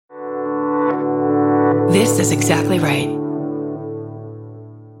This is exactly right.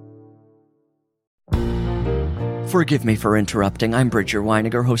 Forgive me for interrupting. I'm Bridger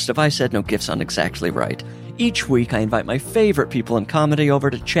Weiniger, host of I Said No Gifts on Exactly Right. Each week, I invite my favorite people in comedy over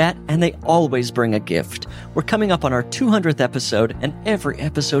to chat, and they always bring a gift. We're coming up on our 200th episode, and every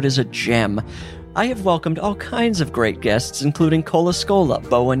episode is a gem. I have welcomed all kinds of great guests, including Cola Scola,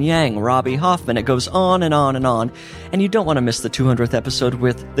 Bowen Yang, Robbie Hoffman. It goes on and on and on. And you don't want to miss the 200th episode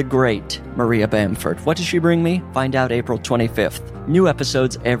with the great Maria Bamford. What does she bring me? Find out April 25th. New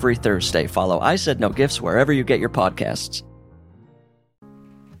episodes every Thursday. Follow I Said No Gifts wherever you get your podcasts.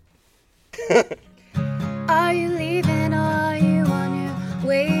 Are you leaving or are you on your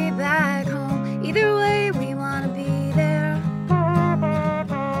way back home? Either way, we want to be there.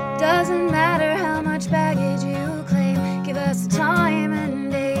 Doesn't matter how much baggage you claim. Give us a time and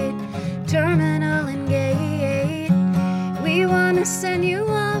date, terminal and gate. We want to send you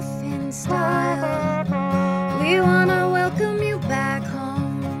off in style. We want to welcome you back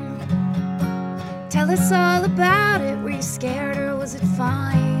home. Tell us all about it. Were you scared or was it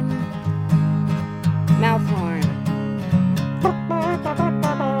fine? Mouth horn.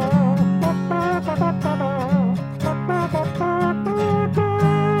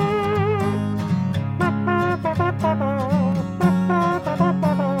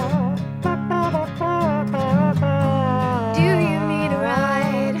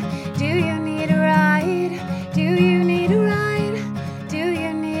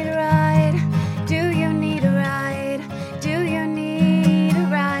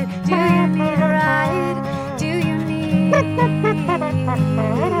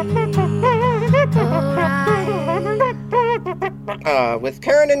 With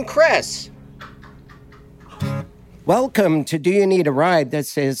Karen and Chris. Welcome to Do You Need a Ride?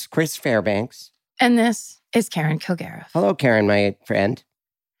 This is Chris Fairbanks. And this is Karen Kilgariff. Hello, Karen, my friend.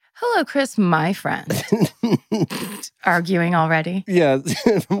 Hello, Chris, my friend. Arguing already? Yeah,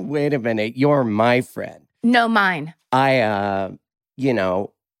 wait a minute. You're my friend. No, mine. I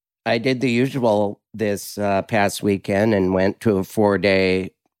did the usual this past weekend and went to a 4-day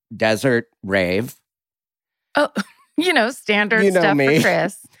desert rave. Oh, standard stuff me. for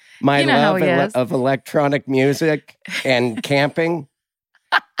Chris. My love of electronic music and camping.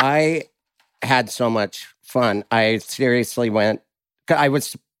 I had so much fun. I seriously I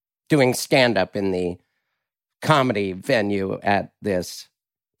was doing stand-up in the comedy venue at this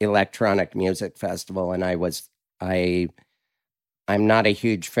electronic music festival, and I'm not a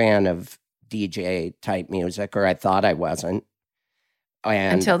huge fan of DJ type music, or I thought I wasn't.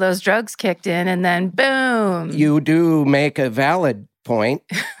 And until those drugs kicked in, and then boom. You do make a valid point.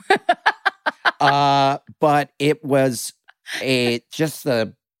 But it was just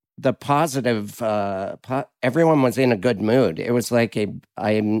the positive. Everyone was in a good mood. It was like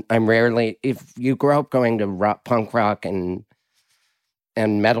I'm rarely, if you grow up going to punk rock and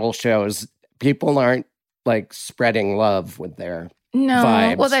metal shows, people aren't like spreading love with their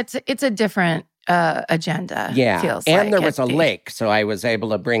vibes. Well, it's a different agenda. Yeah, feels and like there was a lake, so I was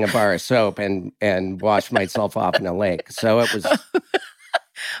able to bring a bar of soap and wash myself off in a lake. So it was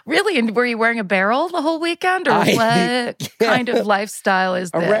really. And were you wearing a barrel the whole weekend, or what kind of lifestyle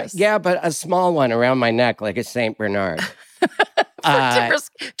is this? Yeah, but a small one around my neck, like a Saint Bernard.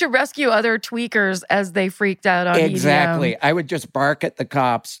 To rescue other tweakers as they freaked out on exactly. EDM. I would just bark at the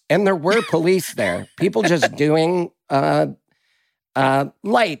cops, and there were police there. People just doing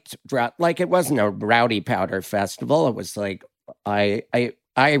light drop, like it wasn't a rowdy powder festival. It was like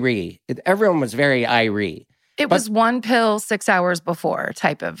everyone was very irie. It was one pill 6 hours before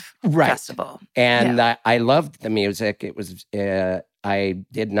type of festival. And I loved the music. It was I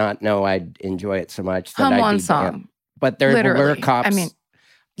did not know I'd enjoy it so much. Hum one song. But there were cops. I mean,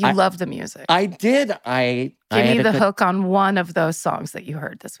 you love the music. I did. Give me the hook on one of those songs that you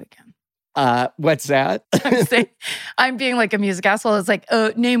heard this weekend. What's that? I'm being like a music asshole. It's like,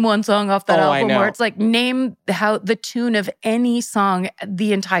 name one song off that album. Where it's like, name the tune of any song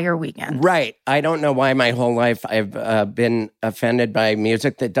the entire weekend. Right. I don't know why my whole life I've been offended by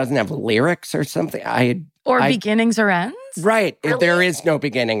music that doesn't have lyrics or something. Beginnings or ends. Right. Really? There is no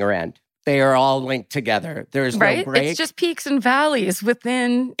beginning or end. They are all linked together. There's no break. It's just peaks and valleys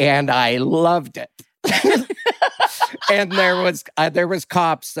within. And I loved it. And there was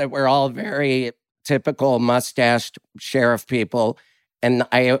cops that were all very typical mustached sheriff people, and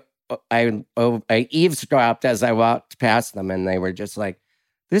I eavesdropped as I walked past them, and they were just like,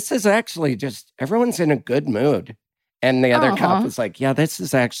 "This is actually just everyone's in a good mood," and the other cop was like, "Yeah, this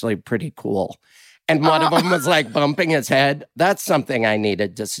is actually pretty cool." And one of them was like bumping his head. That's something I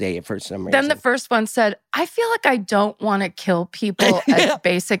needed to see for some reason. Then the first one said, I feel like I don't want to kill people at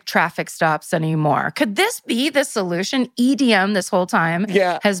basic traffic stops anymore. Could this be the solution? EDM this whole time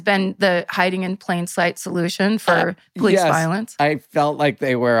has been the hiding in plain sight solution for police violence. I felt like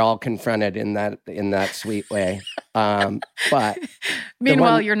they were all confronted in that sweet way. But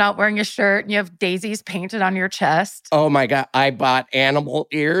meanwhile, you're not wearing a shirt and you have daisies painted on your chest. Oh my God, I bought animal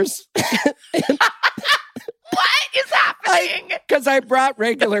ears. What is happening? Because I brought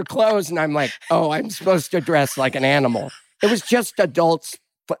regular clothes and I'm like, oh, I'm supposed to dress like an animal. It was just adults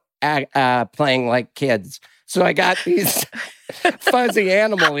playing like kids. So I got these fuzzy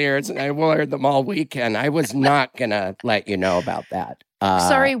animal ears and I wore them all weekend. I was not going to let you know about that.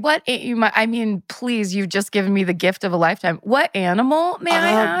 Sorry, what? I mean, please, you've just given me the gift of a lifetime. What animal, may I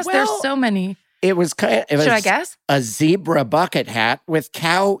ask? Well, there's so many. It was should I guess? A zebra bucket hat with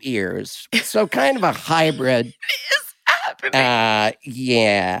cow ears. So kind of a hybrid. What is happening?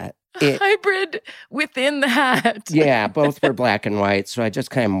 Yeah. Hybrid within the hat. Yeah, both were black and white. So I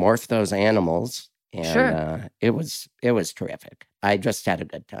just kind of morphed those animals. And it was terrific. I just had a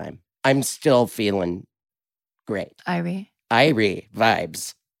good time. I'm still feeling great. Irie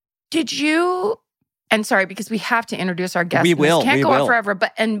vibes. Did you... And sorry, because we have to introduce our guest. We will. This can't go on forever,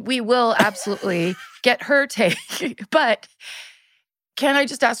 and we will absolutely get her take. But can I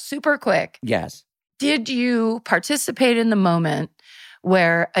just ask super quick? Yes. Did you participate in the moment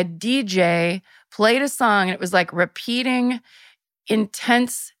where a DJ played a song and it was like repeating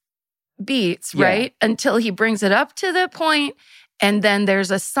intense beats, right? Until he brings it up to the point, and then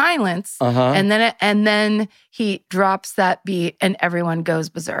there's a silence, and then he drops that beat and everyone goes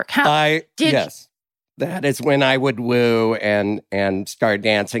berserk. Yes. That is when I would woo and start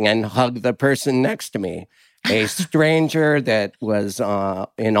dancing and hug the person next to me. A stranger that was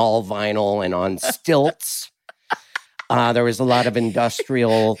in all vinyl and on stilts. There was a lot of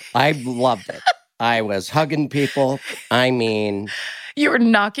industrial. I loved it. I was hugging people. I mean... You were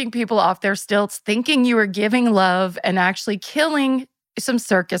knocking people off their stilts, thinking you were giving love and actually killing some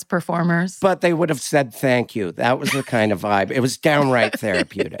circus performers. But they would have said thank you. That was the kind of vibe. It was downright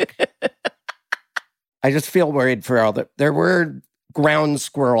therapeutic. I just feel worried for there were ground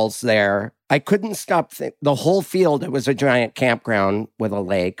squirrels there. I couldn't stop the whole field. It was a giant campground with a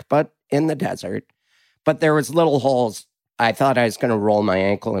lake, but in the desert. But there was little holes. I thought I was going to roll my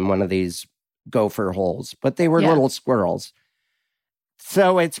ankle in one of these gopher holes, but they were little squirrels.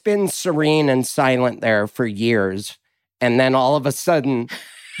 So it's been serene and silent there for years. And then all of a sudden,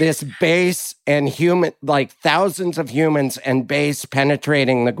 this bass and thousands of humans and bass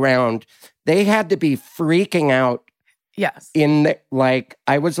penetrating the ground, they had to be freaking out. Yes.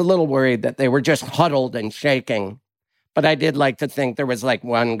 I was a little worried that they were just huddled and shaking. But I did like to think there was like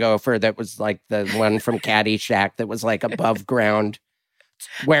one gopher that was like the one from Caddyshack that was like above ground,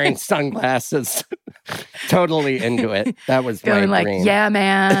 wearing sunglasses, totally into it. That was going my like, dream. Yeah,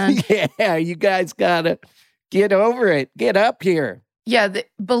 man. Yeah, you guys gotta get over it. Get up here. Yeah,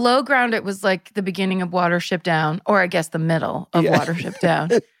 below ground, it was like the beginning of Watership Down, or I guess the middle of Watership Down.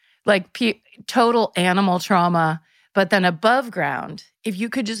 Like total animal trauma. But then above ground, if you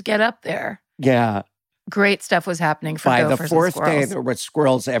could just get up there. Yeah. Great stuff was happening for By gophers the fourth and squirrels. day, there were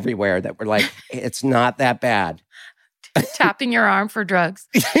squirrels everywhere that were like, it's not that bad. Tapping your arm for drugs.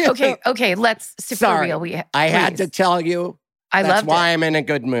 Okay, let's for real. I had to tell you. That's why I'm in a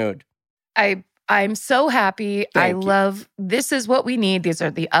good mood. I'm so happy. Thank you. This is what we need. These are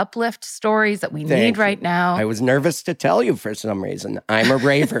the uplift stories that we need right now. I was nervous to tell you for some reason. I'm a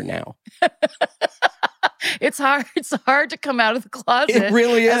raver now. It's hard to come out of the closet. It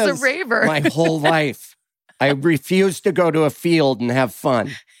really is. As a raver. My whole life. I refuse to go to a field and have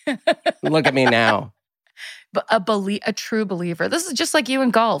fun. Look at me now. But a true believer. This is just like you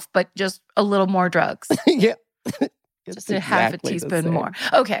in golf, but just a little more drugs. Yeah. Just half a teaspoon more.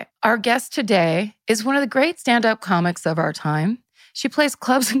 Okay. Our guest today is one of the great stand-up comics of our time. She plays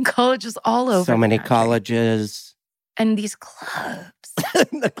clubs and colleges all over. So many colleges. And these clubs.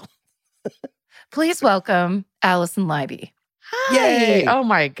 Please welcome Alison Leiby. Hi. Yay. Oh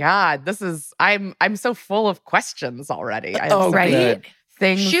my God. I'm so full of questions already. Right? Good.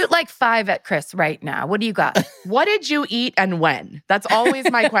 Things. Shoot like 5 at Chris right now. What do you got? What did you eat and when? That's always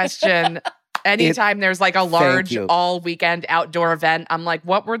my question. anytime there's like a large you. all weekend outdoor event, I'm like,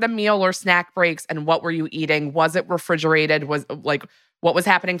 what were the meal or snack breaks and what were you eating? Was it refrigerated? Was like, what was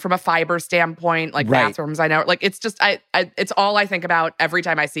happening from a fiber standpoint? Like Right. bathrooms, I know. Like, it's just, it's all I think about every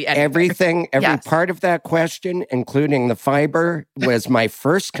time I see anything. Every Yes. part of that question, including the fiber, was my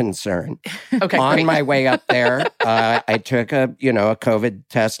first concern. Okay, On great. my way up there, I took a COVID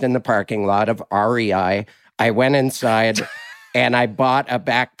test in the parking lot of REI. I went inside and I bought a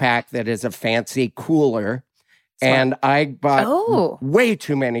backpack that is a fancy cooler. Smart. And I bought Oh. way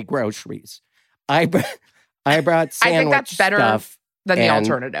too many groceries. I brought sandwich I think that's better stuff. than the and-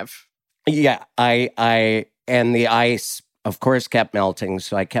 alternative. Yeah, I and the ice, of course, kept melting.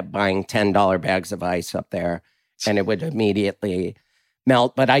 So I kept buying $10 bags of ice up there, and it would immediately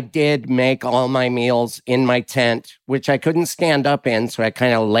melt. But I did make all my meals in my tent, which I couldn't stand up in. So I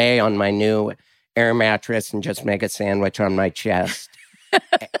kind of lay on my new air mattress and just make a sandwich on my chest.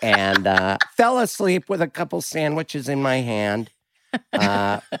 And fell asleep with a couple sandwiches in my hand.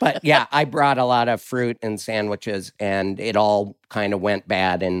 But yeah, I brought a lot of fruit and sandwiches, and it all kind of went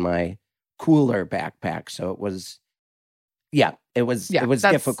bad in my cooler backpack. So it was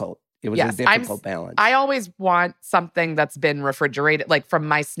that's- difficult. It was yes, a difficult balance. I always want something that's been refrigerated, like from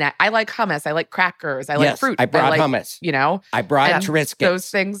my snack. I like hummus. I like crackers. I like Yes, fruit. I brought like, hummus. You know, I brought and Triscuits. those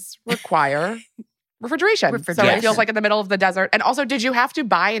things require refrigeration. So it Refrigeration. feels like in the middle of the desert. And also, did you have to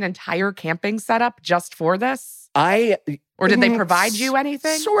buy an entire camping setup just for this? Or did they provide you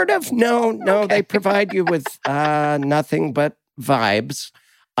anything? Sort of. No, Okay. they provide you with nothing but vibes.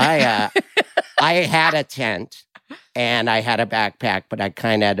 I had a tent and I had a backpack, but I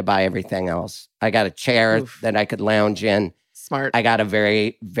kind of had to buy everything else. I got a chair Oof. that I could lounge in. Smart. I got a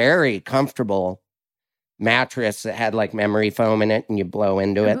very, very comfortable mattress that had like memory foam in it and you blow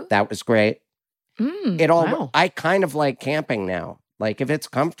into it. Ooh. That was great. It all, Wow. I kind of like camping now. Like if it's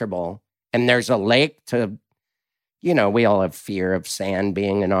comfortable and there's a lake to, we all have fear of sand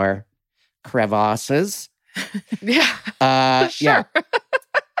being in our crevasses. Yeah. Sure. Yeah.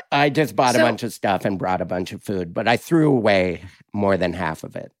 I just bought a So- bunch of stuff and brought a bunch of food, but I threw away more than half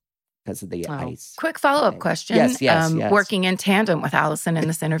of it because of the Oh. ice. Quick follow-up question. Yes. Working in tandem with Alison in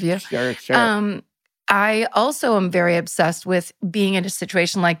this interview. Sure. I also am very obsessed with being in a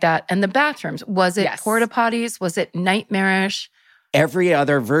situation like that. And the bathrooms, was it Yes. porta potties? Was it nightmarish? Every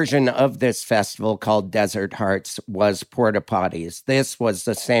other version of this festival called Desert Hearts was porta potties. This was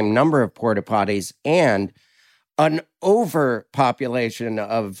the same number of porta potties and an overpopulation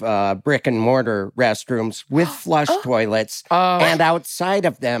of brick and mortar restrooms with flush toilets, Oh, and outside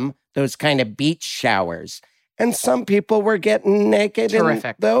of them, those kind of beach showers. And some people were getting naked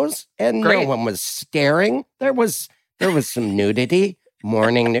Terrific. in those, and Great. no one was staring. There was some nudity,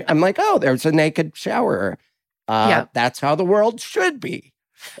 morning. I'm like, oh, there's a naked shower. Yeah. That's how the world should be.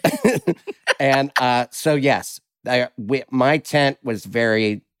 And so, yes, my tent was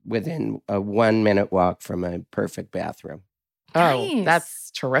very within a 1-minute walk from a perfect bathroom. Nice.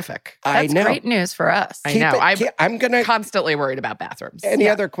 That's terrific. I That's know. great news for us. I know. I'm going to. Constantly worried about bathrooms. Any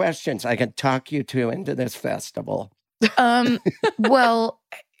Yeah. other questions I can talk you to into this festival? Well,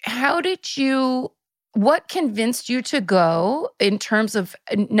 what convinced you to go in terms of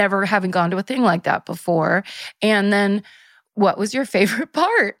never having gone to a thing like that before? And then what was your favorite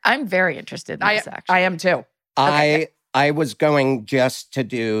part? I'm very interested in this, actually. I am too. I was going just to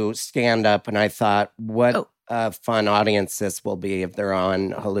do stand up, and I thought, what a fun audience this will be if they're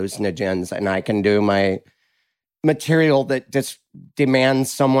on hallucinogens, and I can do my material that just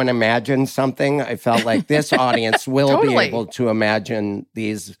demands someone imagine something. I felt like this audience will Totally. be able to imagine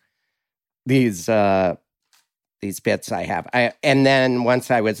these bits I have. And then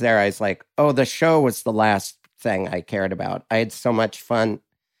once I was there, I was like, oh, the show was the last thing I cared about. I had so much fun.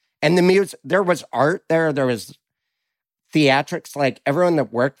 And the music, there was art there. There was theatrics. Like everyone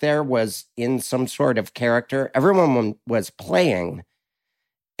that worked there was in some sort of character. Everyone was playing.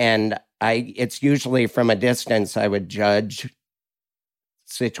 And it's usually from a distance, I would judge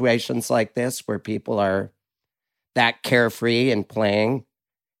situations like this where people are that carefree and playing.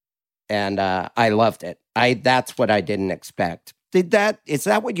 And I loved it. That's what I didn't expect. Is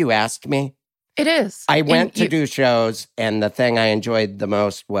that what you asked me? It is. I went And to do shows, and the thing I enjoyed the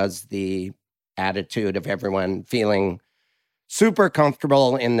most was the attitude of everyone feeling super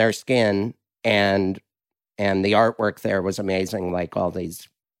comfortable in their skin, and the artwork there was amazing, like all these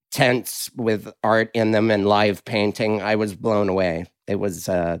tents with art in them and live painting. I was blown away. It was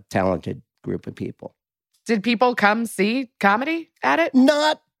a talented group of people. Did people come see comedy at it?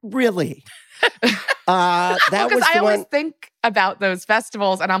 Not really. That Because was I the always one. think about those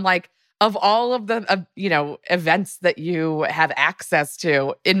festivals and I'm like, of all of the events that you have access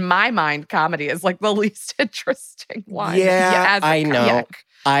to, in my mind, comedy is like the least interesting one. Yeah, as a I know.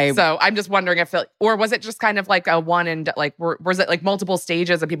 comic. So I'm just wondering if or was it just kind of like a one and like, was it like multiple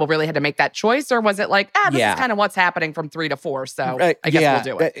stages and people really had to make that choice? Or was it like, this is kind of what's happening from 3 to 4. So I guess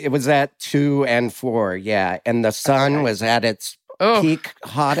we'll do it. It was at 2 and 4. Yeah. And the sun was at its peak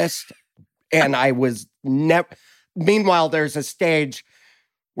hottest. And I was never, meanwhile, there's a stage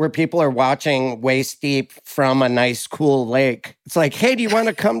where people are watching waist deep from a nice cool lake. It's like, hey, do you want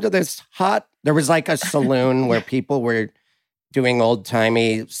to come to this hot? There was like a saloon where people were doing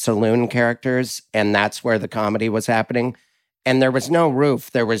old-timey saloon characters, and that's where the comedy was happening. And there was no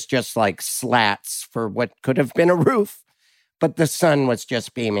roof. There was just like slats for what could have been a roof, but the sun was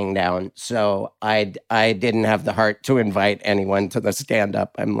just beaming down. So I didn't have the heart to invite anyone to the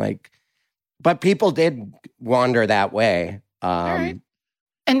stand-up. I'm like, but people did wander that way. All right.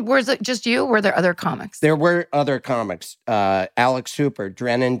 And was it just you? Were there other comics? There were other comics. Alex Hooper,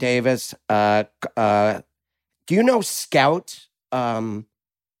 Drennan Davis. Do you know Scout? Oh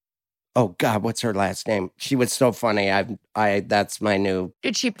God, what's her last name? She was so funny. That's my new.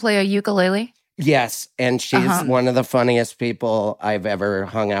 Did she play a ukulele? Yes, and she's one of the funniest people I've ever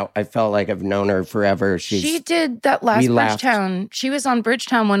hung out. I felt like I've known her forever. She did that last Bridgetown. She was on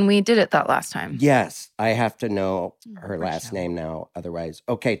Bridgetown when we did it that last time. Yes, I have to know her last name now. Otherwise,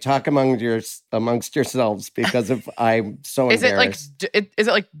 okay, talk amongst yourselves because if I'm so embarrassed. Is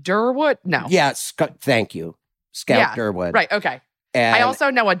it like Durwood? No. Yeah, thank you, Scout Durwood. Right. Okay. And I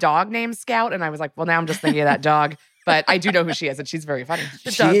also know a dog named Scout, and I was like, well, now I'm just thinking of that dog. But I do know who she is, and she's very funny.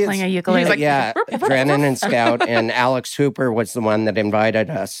 The dog playing a ukulele. Like, Drennan and Scout, and Alex Hooper was the one that invited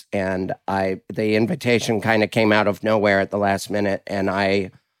us, and the invitation kind of came out of nowhere at the last minute,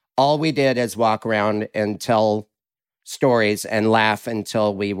 and all we did is walk around and tell stories and laugh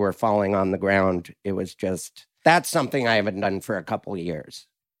until we were falling on the ground. It was that's something I haven't done for a couple of years.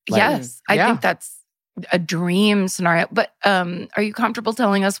 Yes, I think that's a dream scenario. But are you comfortable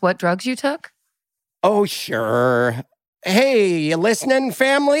telling us what drugs you took? Oh, sure. Hey, you listening,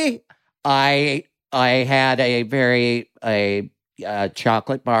 family? I had a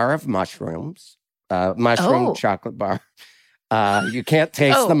chocolate bar of mushrooms. Chocolate bar. You can't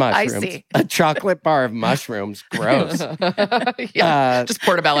taste the mushrooms. I see. A chocolate bar of mushrooms. Gross. Just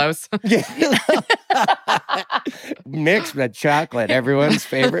portobellos. Mixed with chocolate. Everyone's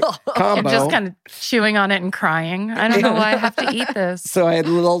favorite combo. I'm just kind of chewing on it and crying. I don't know why I have to eat this. So I had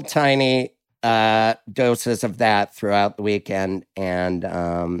little tiny doses of that throughout the weekend, and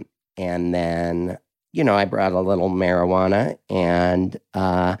then I brought a little marijuana, and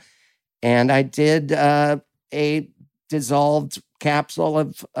I did a dissolved capsule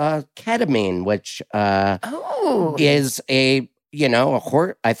of ketamine, which is a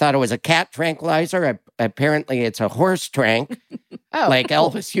horse. I thought it was a cat tranquilizer. Apparently, it's a horse trank, like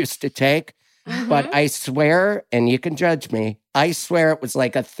Elvis used to take. But I swear, and you can judge me, I swear it was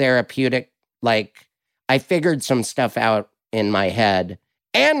like a therapeutic. Like, I figured some stuff out in my head,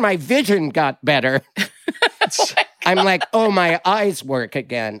 and my vision got better. I'm like, oh, my eyes work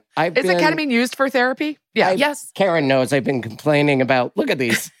again. Is ketamine used for therapy? Yeah. Yes. Karen knows I've been complaining about, look at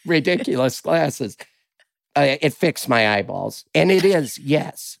these ridiculous glasses. It fixed my eyeballs. And it is,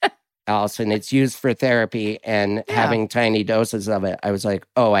 yes, Alison, it's used for therapy, and having tiny doses of it, I was like,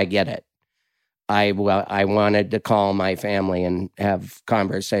 oh, I get it. I wanted to call my family and have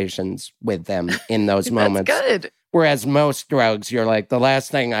conversations with them in those moments. That's good. Whereas most drugs, you're like, the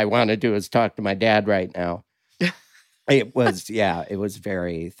last thing I want to do is talk to my dad right now. It was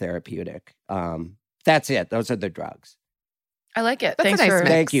very therapeutic. That's it. Those are the drugs. I like it. That's Thanks a nice for mix.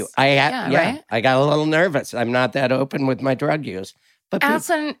 Thank you. Right? I got a little nervous. I'm not that open with my drug use. But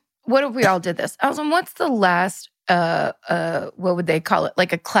Alison, what if we all did this? Alison, what's the last what would they call it?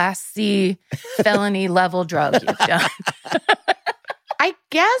 Like a Class C felony level drug you've done? I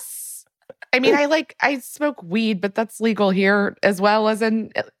guess. I mean, I smoke weed, but that's legal here as well as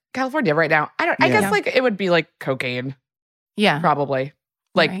in California right now. I guess like it would be like cocaine. Yeah. Probably.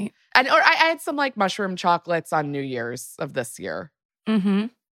 Like, right. or I had some like mushroom chocolates on New Year's of this year. Mm-hmm.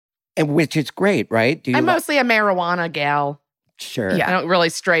 And which is great, right? I'm mostly a marijuana gal. Sure. Yeah. I don't really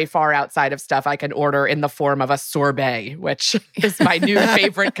stray far outside of stuff I can order in the form of a sorbet, which is my new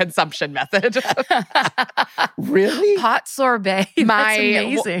favorite consumption method. Really? Pot sorbet. That's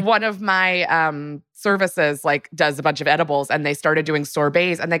amazing. One of my services like does a bunch of edibles, and they started doing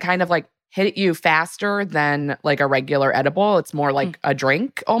sorbets, and they kind of like hit you faster than like a regular edible. It's more like a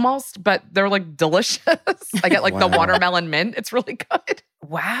drink almost, but they're like delicious. I get like the watermelon mint. It's really good.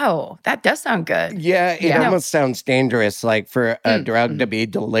 wow. That does sound good. Yeah, it almost sounds dangerous, like for a drug to be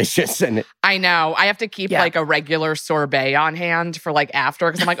delicious. And I know. I have to keep like a regular sorbet on hand for like after,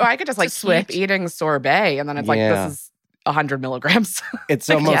 because I'm like, oh, I could just like keep eating sorbet. And then it's like, this is 100 milligrams. It's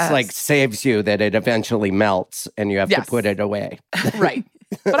almost like saves you that it eventually melts and you have to put it away. Right.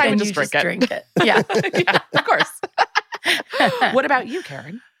 But I would just drink it. Yeah. Yeah, of course. What about you,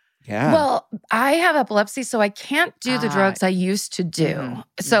 Karen? Yeah. Well, I have epilepsy, so I can't do the drugs I used to do.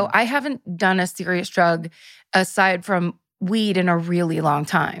 So I haven't done a serious drug aside from weed in a really long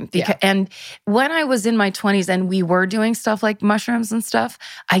time. And when I was in my 20s and we were doing stuff like mushrooms and stuff,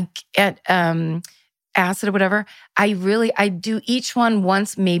 acid or whatever, I do each one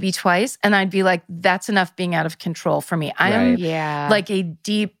once, maybe twice, and I'd be like, that's enough being out of control for me. I am like a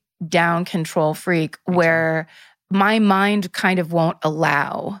deep down control freak where my mind kind of won't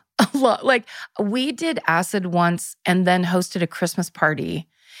allow a lot. Like, we did acid once and then hosted a Christmas party.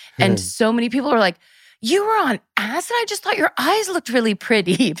 And so many people were like, you were on acid? I just thought your eyes looked really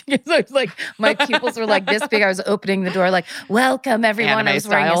pretty. Because I was like, my pupils were like this big. I was opening the door like, welcome everyone. Anime I was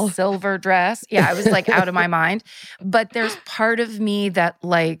wearing a silver dress. Yeah, I was like out of my mind. But there's part of me that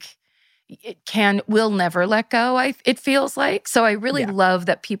like will never let go, it feels like. So I really love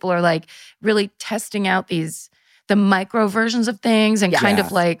that people are like really testing out the micro versions of things and kind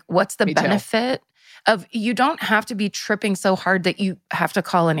of like, what's the benefit of, you don't have to be tripping so hard that you have to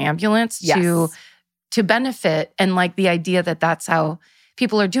call an ambulance to benefit. And like the idea that that's how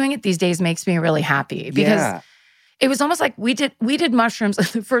people are doing it these days makes me really happy, because it was almost like we did mushrooms.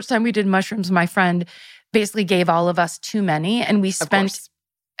 The first time we did mushrooms, my friend basically gave all of us too many, and we spent,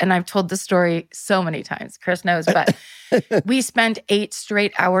 and I've told this story so many times, Chris knows, but we spent 8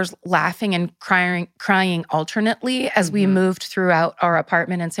 straight hours laughing and crying alternately as we moved throughout our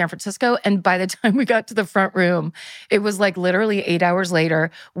apartment in San Francisco. And by the time we got to the front room, it was like literally 8 hours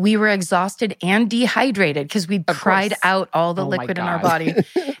later. We were exhausted and dehydrated because we'd cried out all the liquid in our body.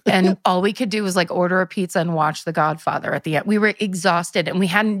 And all we could do was like order a pizza and watch The Godfather at the end. We were exhausted and we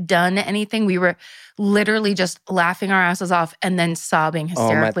hadn't done anything. We were literally just laughing our asses off and then sobbing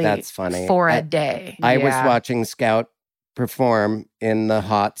hysterically that's funny. For a day. I was watching Scout perform in the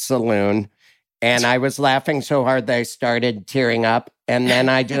hot saloon, and I was laughing so hard that I started tearing up, and then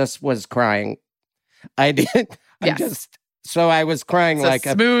I just was crying. I did. So I was crying it's like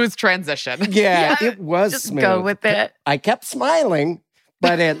a smooth transition. Yeah, it was just smooth. Go with it. I kept smiling,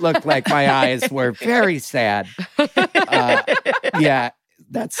 but it looked like my eyes were very sad.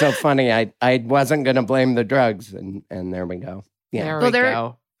 That's so funny. I wasn't going to blame the drugs, and there we go. Yeah. There we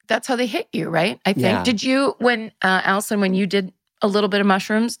go. That's how they hit you, right? I think. Yeah. Did you, Alison, when you did a little bit of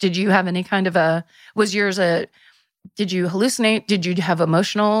mushrooms, did you have any kind of did you hallucinate? Did you have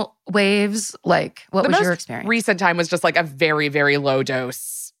emotional waves? Like, what was your experience? Recent time was just like a very, very low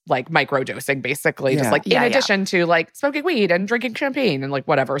dose, like micro dosing, basically. Just like in addition to like smoking weed and drinking champagne and like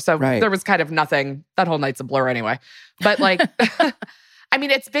whatever. So there was kind of nothing. That whole night's a blur anyway. But like... I mean,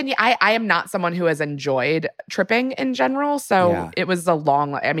 it's been, I am not someone who has enjoyed tripping in general. So it was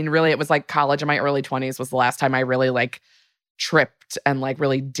really, it was like college in my early 20s was the last time I really like tripped and like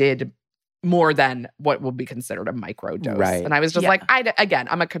really did more than what would be considered a micro dose. Right. And I was just like,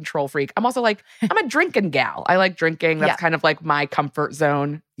 I'm a control freak. I'm also like, I'm a drinking gal. I like drinking. That's kind of like my comfort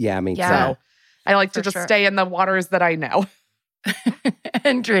zone. Yeah, me too. So I like to just stay in the waters that I know.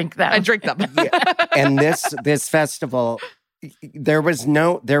 And drink them. And this festival... There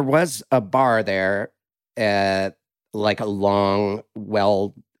was a bar there, like a long,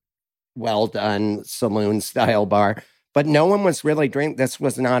 well done saloon style bar, but no one was really drinking. This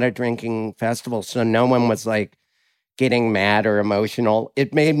was not a drinking festival, so no one was like getting mad or emotional.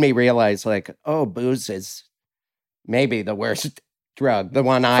 It made me realize like, oh, booze is maybe the worst drug, the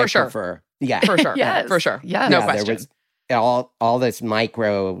one I prefer. Yeah, for sure. Yes. For sure. Yeah, no question. There was all this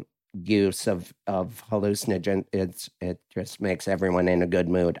micro use of hallucinogen, it just makes everyone in a good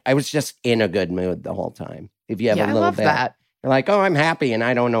mood. I was just in a good mood the whole time. If you have a little bit, you're like, oh, I'm happy, and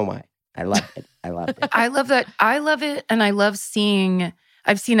I don't know why. I love it. I love it. I love that. I love it, and I love seeing.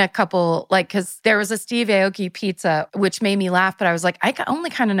 I've seen a couple, like, because there was a Steve Aoki pizza, which made me laugh, but I was like, I only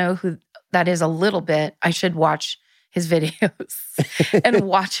kind of know who that is a little bit. I should watch his videos. And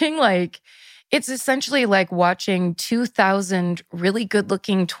watching, like, it's essentially like watching 2,000 really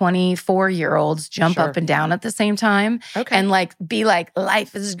good-looking 24-year-olds jump up and down at the same time and like be like,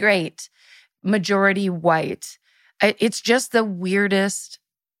 life is great. Majority white. It's just the weirdest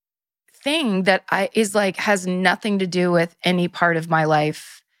thing that has nothing to do with any part of my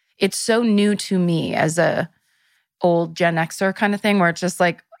life. It's so new to me as a old Gen Xer kind of thing, where it's just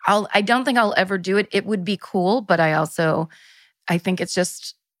like, I don't think I'll ever do it. It would be cool, but I I think it's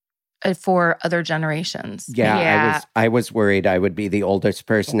just for other generations. Yeah. I was worried I would be the oldest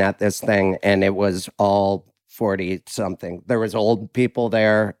person at this thing, and it was all 40 something. There was old people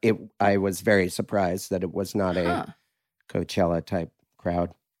there. I was very surprised that it was not a Coachella type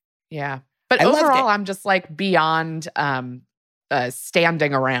crowd. Yeah. But overall, I'm just like beyond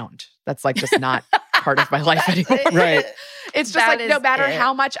standing around. That's like just not part of my life anymore. Right. It's just like no matter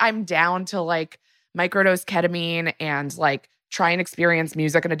how much I'm down to like microdose ketamine and like try and experience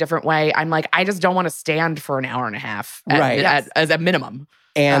music in a different way, I'm like, I just don't want to stand for an hour and a half as a minimum.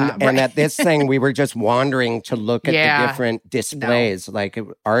 And at this thing, we were just wandering to look at the different displays, like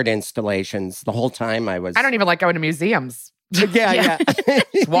art installations. The whole time I don't even like going to museums. Yeah.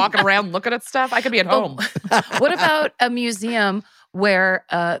 Just walking around looking at stuff. I could be at home. What about a museum where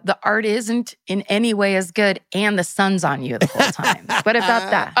the art isn't in any way as good and the sun's on you the whole time? What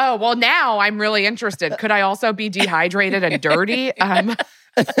about that? Oh, well, now I'm really interested. Could I also be dehydrated and dirty? I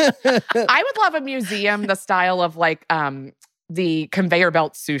would love a museum the style of like the conveyor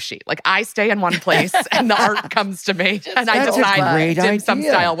belt sushi. Like I stay in one place and the art comes to me and I decide dim sum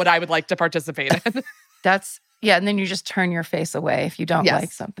style what I would like to participate in. And then you just turn your face away if you don't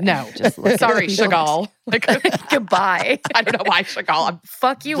like something. No. Just sorry, Chagall. Like, goodbye. I don't know why Chagall.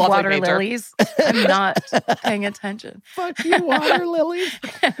 Fuck you, water lilies. I'm not paying attention. Fuck you, water lilies.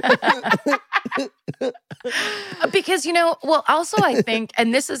 Because, also I think,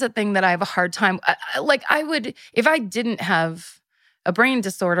 and this is a thing that I have a hard time, I would, if I didn't have a brain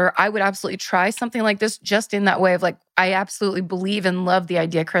disorder, I would absolutely try something like this just in that way of like, I absolutely believe and love the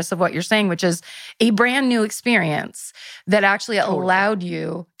idea, Chris, of what you're saying, which is a brand new experience that actually allowed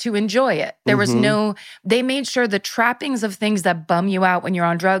you to enjoy it. There was they made sure the trappings of things that bum you out when you're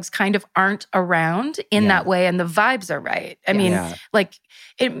on drugs kind of aren't around in that way, and the vibes are right. I mean, like,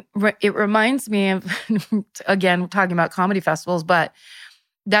 it reminds me of, again, we're talking about comedy festivals, but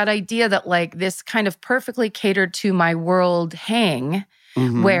that idea that like this kind of perfectly catered to my world hang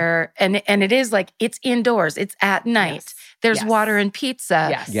where, and it is like, it's indoors, it's at night, there's water and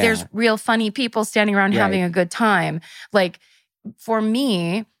pizza, there's real funny people standing around having a good time. Like for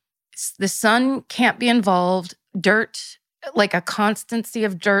me, the sun can't be involved, dirt, like a constancy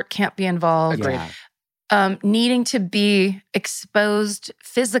of dirt can't be involved. Needing to be exposed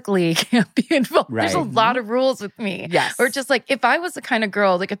physically can't be involved. There's a lot of rules with me. Yes. Or just like, if I was the kind of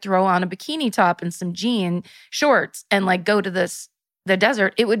girl that could throw on a bikini top and some jean shorts and like go to the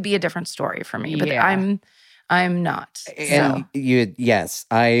desert, it would be a different story for me. But I'm not. And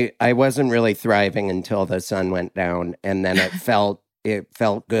I wasn't really thriving until the sun went down, and then it felt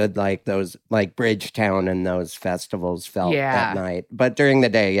good, like those, like Bridgetown and those festivals felt at night. But during the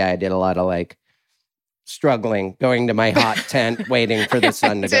day, I did a lot of like struggling, going to my hot tent, waiting for the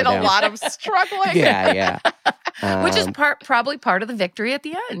sun to go down. Did a lot of struggling. Which is probably part of the victory at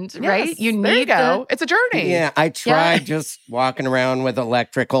the end, right? It's a journey. Yeah, I tried just walking around with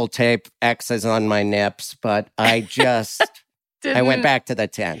electrical tape X's on my nips, but I just... I went back to the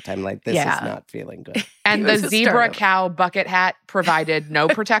tent. I'm like, this is not feeling good. And the zebra cow bucket hat provided no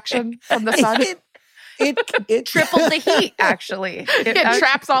protection from the sun? It tripled the heat, actually. It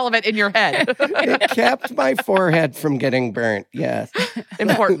traps all of it in your head. It kept my forehead from getting burnt. Yes.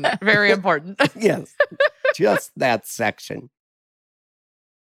 Important. Very important. Yes. Just that section.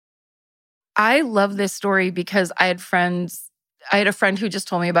 I love this story because I had a friend who just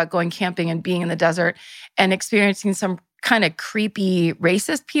told me about going camping and being in the desert and experiencing some kind of creepy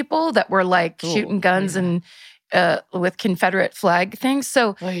racist people that were like shooting guns and with Confederate flag things.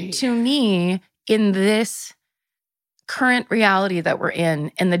 So to me, in this current reality that we're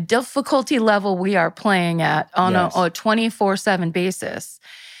in and the difficulty level we are playing at on a 24/7 basis,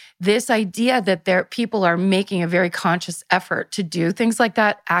 this idea that people are making a very conscious effort to do things like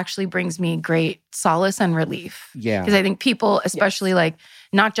that actually brings me great solace and relief. Yeah. Because I think people, especially like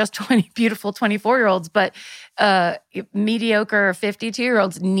not just beautiful 24-year-olds, but mediocre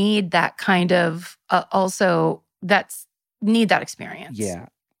 52-year-olds need that kind of need that experience.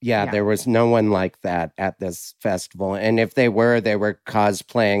 Yeah, there was no one like that at this festival. And if they were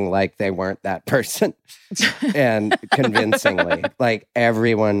cosplaying like they weren't that person. And convincingly. Like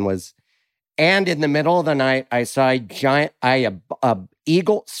everyone was. And in the middle of the night, I saw a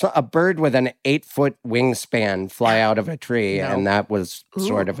eagle, a bird with an 8-foot wingspan fly out of a tree. And that was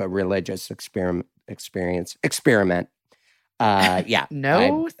sort of a religious experiment. Thank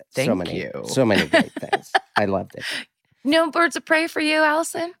you. So many great things. I loved it. No birds of prey for you,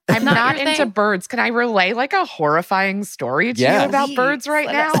 Allison? I'm not into birds. Can I relay like a horrifying story to you about birds right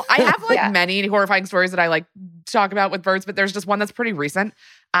now? I have like many horrifying stories that I like talk about with birds, but there's just one that's pretty recent.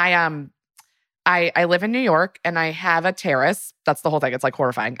 I live in New York and I have a terrace. That's the whole thing. It's like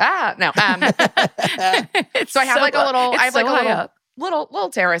horrifying. No. So I have like a little, I have like a little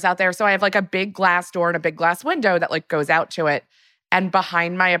terrace out there. So I have like a big glass door and a big glass window that like goes out to it. And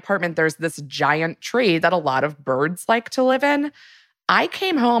behind my apartment, there's this giant tree that a lot of birds like to live in. I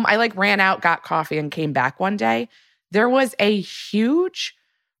came home, I like ran out, got coffee, and came back one day. There was a huge,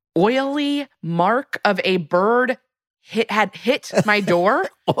 oily mark of a bird had hit my door.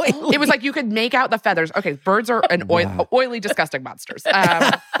 It was like you could make out the feathers. Okay, birds are oily, disgusting monsters.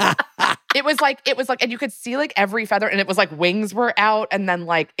 It was like, and you could see like every feather, and it was like wings were out, and then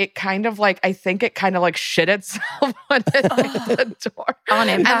like it kind of like, I think it kind of like shit itself when it hit the door. On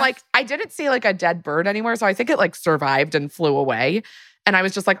impact. And like I didn't see like a dead bird anywhere, so I think it like survived and flew away. And I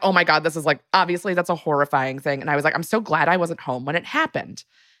was just like, oh my God, this is like, obviously that's a horrifying thing. And I was like, I'm so glad I wasn't home when it happened.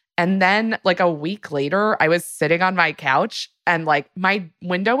 And then like a week later, I was sitting on my couch and like my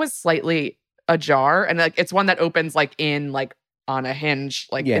window was slightly ajar. And like it's one that opens like in like on a hinge,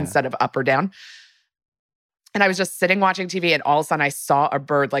 like instead of up or down. And I was just sitting watching TV and all of a sudden I saw a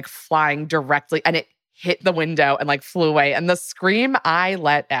bird like flying directly and it hit the window and like flew away. And the scream I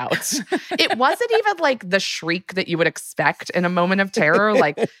let out, it wasn't even like the shriek that you would expect in a moment of terror.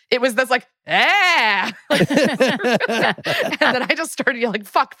 Like it was this like, ah! And then I just started yelling,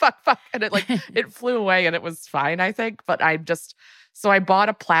 fuck. And it like, it flew away and it was fine, I think. But so I bought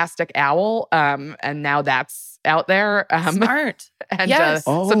a plastic owl and now that's out there. Smart. And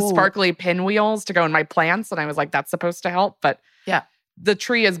some sparkly pinwheels to go in my plants. And I was like, that's supposed to help. But yeah. The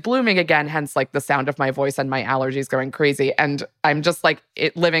tree is blooming again, hence like the sound of my voice and my allergies going crazy. And I'm just like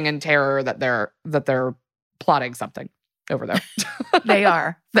living in terror that they're plotting something over there. They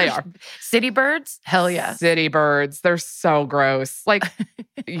are. They are. City birds? Hell yeah. City birds. They're so gross. Like,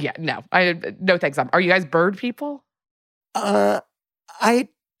 yeah, no. No thanks. Are you guys bird people? I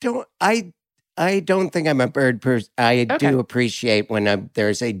don't think I'm a bird person. I do appreciate when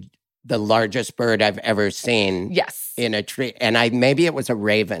there's the largest bird I've ever seen. Yes. In a tree. And maybe it was a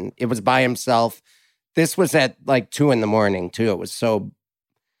raven. It was by himself. This was at like 2 a.m. too. It was so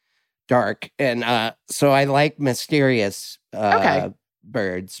dark. And so I like mysterious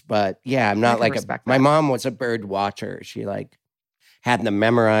birds. But yeah, I'm not like my mom was a bird watcher. She like had them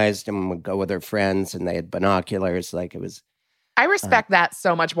memorized and would go with her friends and they had binoculars. Like it was. I respect that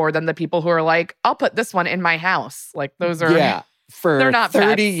so much more than the people who are like, I'll put this one in my house. Like those are. Yeah. They're not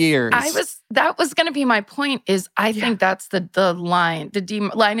 30 years. That was going to be my point is I think that's the line,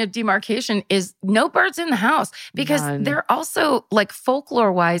 line of demarcation is no birds in the house because they're also like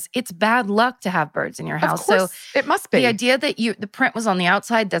folklore wise, it's bad luck to have birds in your house. Of course, so it must be. The idea that the print was on the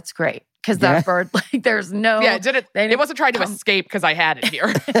outside, that's great. Because that bird, like, there's no... Yeah, it wasn't trying to escape because I had it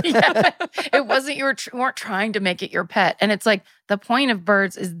here. It wasn't, you weren't trying to make it your pet. And it's like, the point of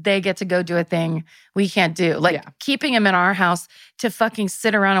birds is they get to go do a thing we can't do. Like, keeping them in our house to fucking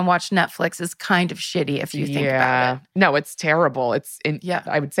sit around and watch Netflix is kind of shitty if you think about it. No, it's terrible. It's,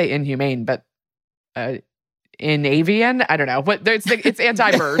 I would say inhumane, but... in avian, I don't know. But it's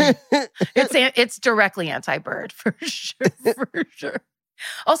anti-bird. It's directly anti-bird, for sure, for sure.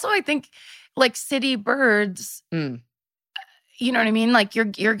 Also, I think like city birds, you know what I mean? Like you're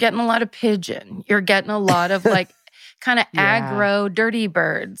getting a lot of pigeon. You're getting a lot of like kind of aggro, dirty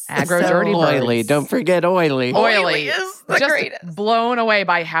birds. Dirty birds. Oily. Don't forget oily. Oily is the greatest. Blown away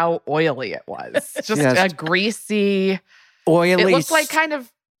by how oily it was. Just a greasy, oily. It looked like kind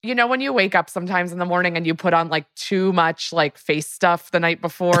of, you know, when you wake up sometimes in the morning and you put on like too much like face stuff the night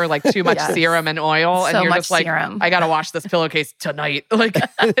before, like too much serum and oil. And you're just like, serum. I got to wash this pillowcase tonight. Like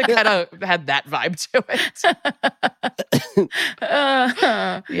it kind of had that vibe to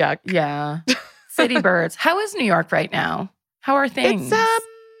it. Yeah. City birds. How is New York right now? How are things? It's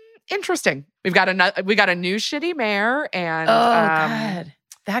interesting. We got a new shitty mayor and God.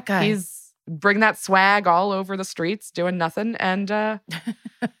 That guy. He's bring that swag all over the streets, doing nothing. And I'm,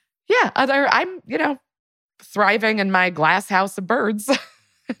 thriving in my glass house of birds.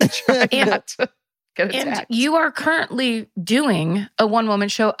 Trying not to get attacked. And you are currently doing a one-woman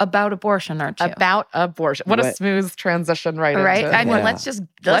show about abortion, aren't you? About abortion. What a smooth transition into it. I mean, let's just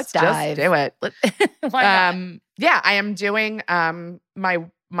dive. Just do it. Why not? Yeah, I am doing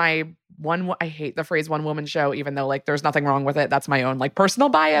my one, I hate the phrase one woman show, even though like there's nothing wrong with it. That's my own like personal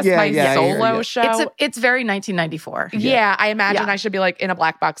bias, solo show. It's very 1994. Yeah, I imagine I should be like in a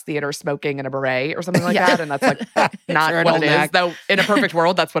black box theater smoking in a beret or something like that. And that's like not what it is. Though in a perfect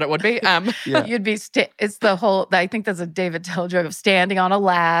world, that's what it would be. You'd be, it's the whole, I think that's a David Tell joke of standing on a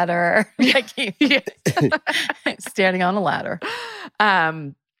ladder. Standing on a ladder.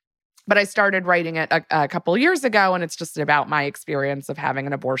 But I started writing it a couple years ago, and it's just about my experience of having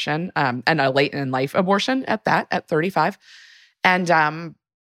an abortion, and a late in life abortion at 35. And, and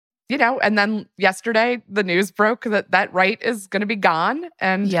then yesterday the news broke that right is going to be gone.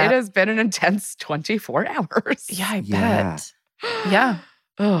 And it has been an intense 24 hours. Yeah, I bet. Yeah.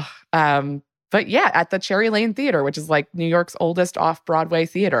 But yeah, at the Cherry Lane Theater, which is like New York's oldest off-Broadway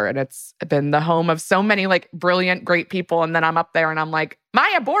theater. And it's been the home of so many like brilliant, great people. And then I'm up there and I'm like,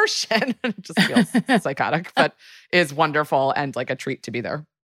 my abortion. It just feels psychotic, but is wonderful and like a treat to be there.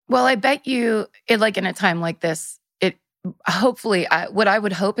 Well, I bet you, in a time like this, hopefully, what I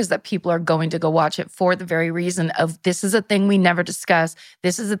would hope is that people are going to go watch it for the very reason of this is a thing we never discuss.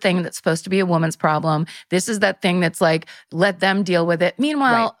 This is a thing that's supposed to be a woman's problem. This is that thing that's like, let them deal with it.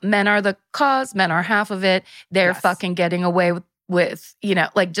 Meanwhile, men are the cause. Men are half of it. They're fucking getting away with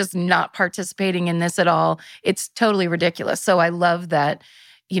just not participating in this at all. It's totally ridiculous. So I love that,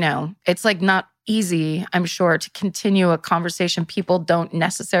 it's like not easy, I'm sure, to continue a conversation people don't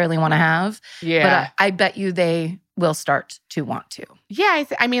necessarily want to have. Yeah. But I bet you they will start to want to. Yeah.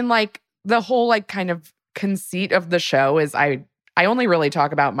 I mean, like the whole like kind of conceit of the show is I only really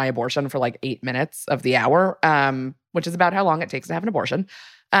talk about my abortion for like 8 minutes of the hour, which is about how long it takes to have an abortion.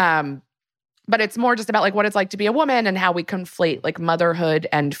 But it's more just about like what it's like to be a woman and how we conflate like motherhood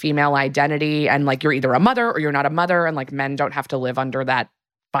and female identity. And like you're either a mother or you're not a mother. And like men don't have to live under that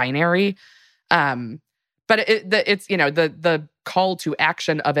binary. But it's the call to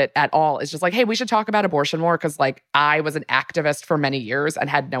action of it at all is just like, hey, we should talk about abortion more because like I was an activist for many years and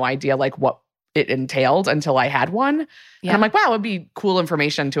had no idea like what it entailed until I had one. Yeah. And I'm like, wow, it would be cool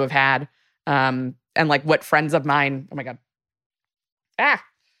information to have had. And like what friends of mine, oh my God.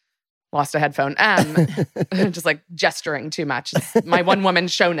 Lost a headphone. Just like gesturing too much. It's my one woman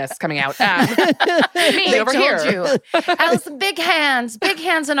showness coming out. Me over here. You. Alison, big hands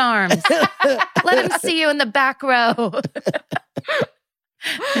and arms. Let him see you in the back row.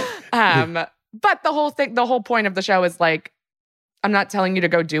 But the whole point of the show is like, I'm not telling you to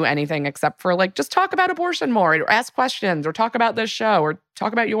go do anything except for like, just talk about abortion more or ask questions or talk about this show or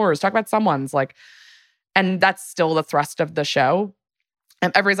talk about yours, talk about someone's like, and that's still the thrust of the show.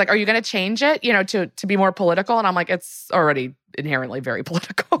 And everybody's like, are you going to change it, to be more political? And I'm like, it's already inherently very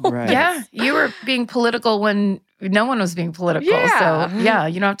political. Right. Yeah. You were being political when no one was being political. Yeah. So yeah,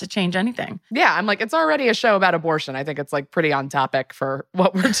 you don't have to change anything. Yeah. I'm like, it's already a show about abortion. I think it's like pretty on topic for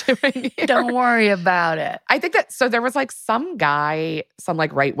what we're doing here. Don't worry about it. I think that, so there was like some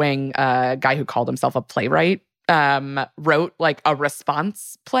like right-wing guy who called himself a playwright, wrote like a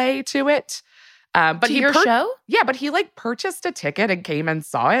response play to it. But to your show? Yeah, but he like purchased a ticket and came and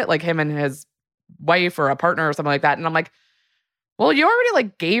saw it, like him and his wife or a partner or something like that. And I'm like, well, you already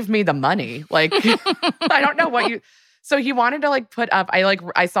like gave me the money. Like, I don't know what you. So he wanted to like put up.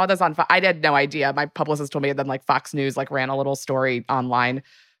 I saw this on. I had no idea. My publicist told me, and then like Fox News like ran a little story online.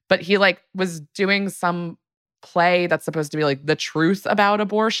 But he like was doing some play that's supposed to be like the truth about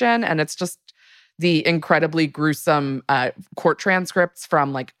abortion, and it's just the incredibly gruesome court transcripts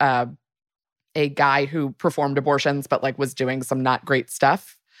from like a guy who performed abortions, but like was doing some not great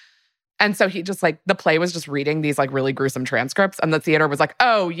stuff. And so he just like, the play was just reading these like really gruesome transcripts. And the theater was like,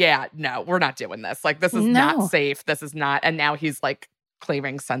 oh yeah, no, we're not doing this. Like, this is not safe. This is not. And now he's like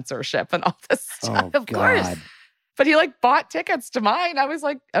claiming censorship and all this stuff. Oh, of course. But he like bought tickets to mine. I was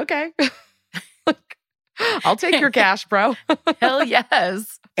like, okay, like, I'll take your cash, bro. Hell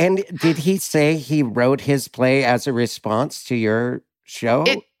yes. And did he say he wrote his play as a response to your show?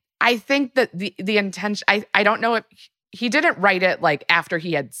 I think that the intention, I don't know if he didn't write it like after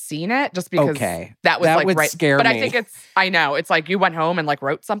he had seen it, just because that was like would right. Scare but me. I think I know it's like you went home and like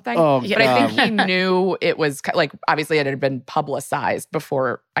wrote something. Oh, but I think he knew it was like, obviously it had been publicized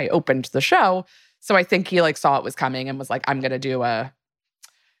before I opened the show. So I think he like saw it was coming and was like, I'm going to do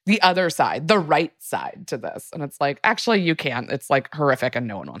the other side, the right side to this. And it's like, actually you can't. It's like horrific and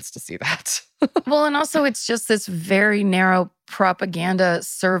no one wants to see that. Well, and also it's just this very narrow propaganda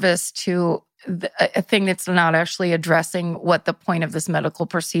service to a thing that's not actually addressing what the point of this medical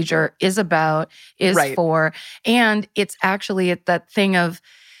procedure is about, is for. And it's actually that thing of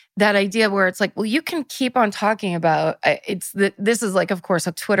that idea where it's like, well, you can keep on talking about this is like, of course,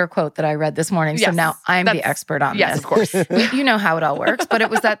 a Twitter quote that I read this morning. Yes, so now I'm the expert on this. Yes, of course. You know how it all works. But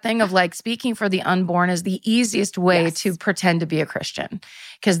it was that thing of like speaking for the unborn is the easiest way to pretend to be a Christian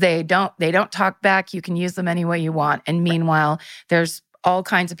because they don't talk back. You can use them any way you want. And meanwhile, there's all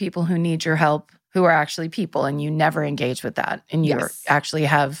kinds of people who need your help who are actually people and you never engage with that. And you actually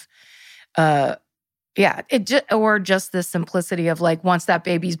have Yeah, or just the simplicity of like, once that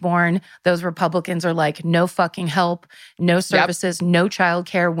baby's born, those Republicans are like, no fucking help, no services, no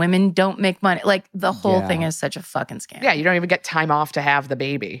childcare, women don't make money. Like the whole thing is such a fucking scam. Yeah, you don't even get time off to have the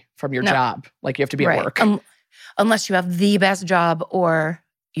baby from your job. Like you have to be at work. Unless you have the best job or,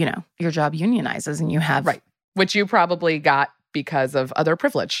 your job unionizes and you have. Right, which you probably got because of other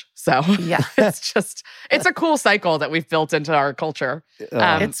privilege. So it's a cool cycle that we've built into our culture.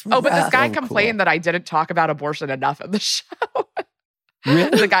 But this guy complained that I didn't talk about abortion enough in the show.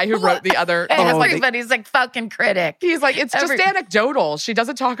 Really? The guy who wrote the other... Everybody's like fucking critic. He's like, it's just anecdotal. She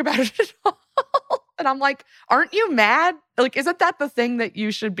doesn't talk about it at all. And I'm like, aren't you mad? Like, isn't that the thing that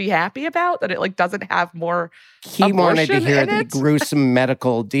you should be happy about? That it like doesn't have more He wanted to hear the gruesome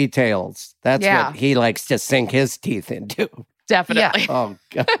medical details. That's what he likes to sink his teeth into. Definitely. Yeah. Oh,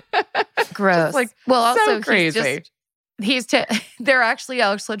 God. Gross. Like, well, also, so crazy. They're actually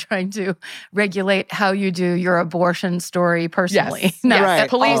also trying to regulate how you do your abortion story personally. Yes. No,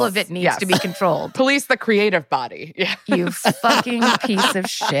 right. all of it needs to be controlled. Police the creative body. Yeah. You fucking piece of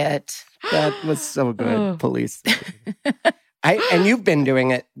shit. That was so good. Police. And you've been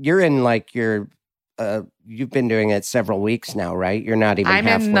doing it. You're in like you've been doing it several weeks now, right? You're not even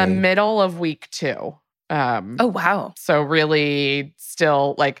halfway. I'm in the middle of week 2. Oh, wow. So really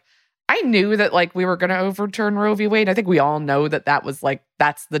still like, I knew that like we were going to overturn Roe v. Wade. I think we all know that was like,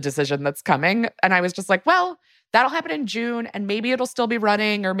 that's the decision that's coming. And I was just like, well, that'll happen in June and maybe it'll still be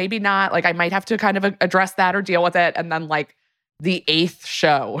running or maybe not. Like I might have to kind of address that or deal with it. And then like the 8th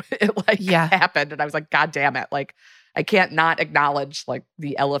show, it happened. And I was like, God damn it. Like I can't not acknowledge like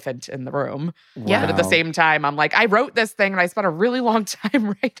the elephant in the room. Wow. But at the same time, I'm like, I wrote this thing and I spent a really long time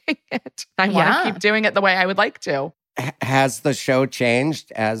writing it. I want to keep doing it the way I would like to. Has the show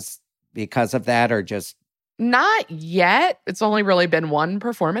changed because of that or just? Not yet. It's only really been one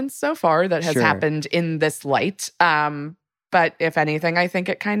performance so far that has happened in this light. But if anything, I think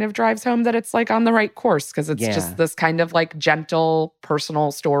it kind of drives home that it's like on the right course because it's just this kind of like gentle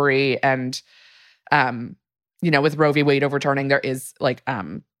personal story. And, with Roe v. Wade overturning, there is like,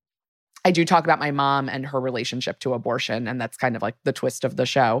 I do talk about my mom and her relationship to abortion. And that's kind of like the twist of the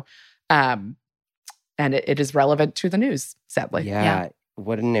show. And it is relevant to the news, sadly. Yeah.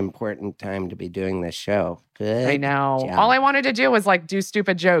 What an important time to be doing this show. Good. I know. job. All I wanted to do was like do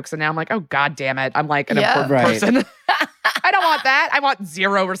stupid jokes. And now I'm like, oh, God damn it. I'm like an important person. I don't want that. I want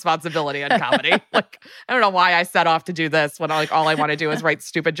zero responsibility in comedy. Like, I don't know why I set off to do this when like all I want to do is write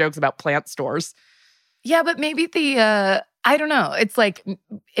stupid jokes about plant stores. Yeah, but maybe I don't know. It's like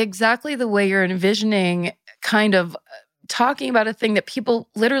exactly the way you're envisioning kind of talking about a thing that people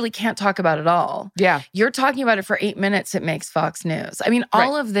literally can't talk about at all. Yeah. You're talking about it for 8 minutes, it makes Fox News. I mean,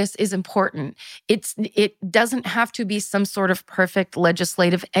 all of this is important. It doesn't have to be some sort of perfect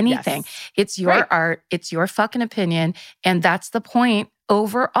legislative anything. Yes. It's your art, it's your fucking opinion, and that's the point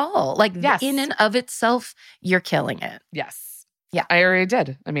overall. Like in and of itself, you're killing it. Yes. Yeah. I already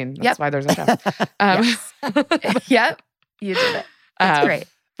did. I mean, that's why there's a show. Yep. You did it. That's great.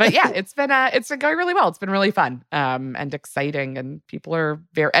 But yeah, it's been going really well. It's been really fun and exciting, and people are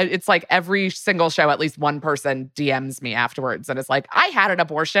it's like every single show, at least one person DMs me afterwards, and it's like, I had an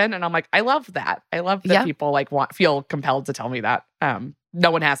abortion, and I'm like, I love that. I love that people like feel compelled to tell me that.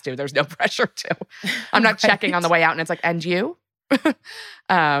 No one has to. There's no pressure to. I'm not checking on the way out, and it's like, and you?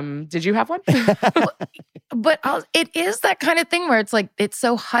 Did you have one? But it is that kind of thing where it's like, it's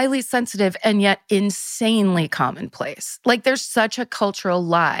so highly sensitive and yet insanely commonplace. Like there's such a cultural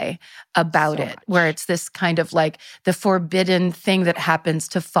lie about it, where it's this kind of like the forbidden thing that happens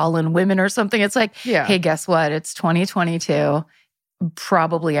to fallen women or something. It's like, hey, guess what? It's 2022.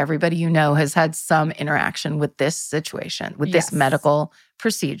 Probably everybody you know has had some interaction with this situation, with this medical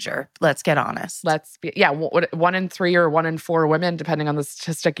procedure. Let's get honest. 1 in 3 or 1 in 4 women, depending on the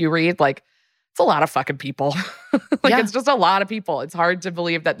statistic you read, like it's a lot of fucking people. It's just a lot of people. It's hard to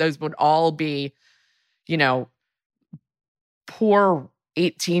believe that those would all be, poor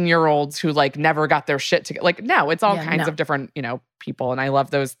 18-year-olds who like never got their shit together. Like, no, it's all kinds of different, people. And I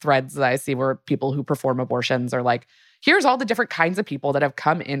love those threads that I see where people who perform abortions are like, here's all the different kinds of people that have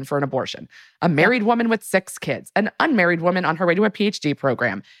come in for an abortion. A married woman with 6 kids, an unmarried woman on her way to a PhD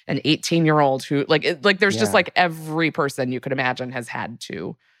program, an 18-year-old who there's just like every person you could imagine has had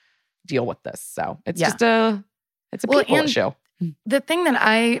to deal with this. So it's just it's a people issue. The thing that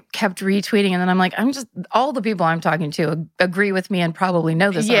I kept retweeting, and then I'm like, all the people I'm talking to agree with me and probably know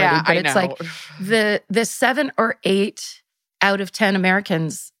this already, but it's like the 7 or 8 out of 10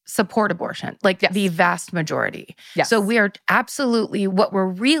 Americans support abortion, like the vast majority. Yes. So we are absolutely, what we're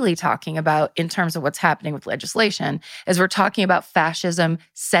really talking about in terms of what's happening with legislation is we're talking about fascism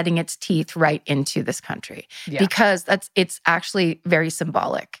setting its teeth right into this country because it's actually very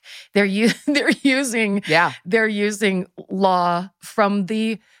symbolic. They're using law from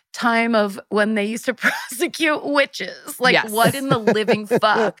the time of when they used to prosecute witches. Like, what in the living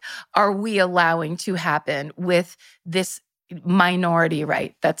fuck are we allowing to happen with this minority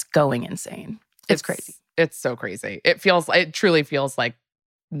right that's going insane? It's crazy. It's so crazy. It truly feels like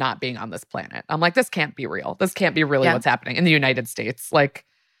not being on this planet. I'm like, this can't be real. This can't be really what's happening in the United States. Like,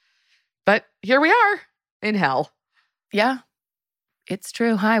 but here we are in hell. Yeah, it's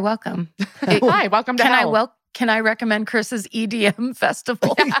true. Hi, welcome. Hi, welcome to hell. Can I recommend Chris's EDM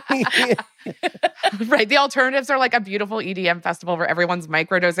festival? Right. The alternatives are like a beautiful EDM festival where everyone's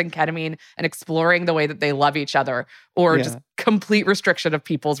microdosing ketamine and exploring the way that they love each other, or just complete restriction of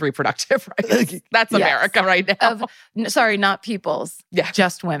people's reproductive rights. That's America right now. Sorry, not people's. Yeah.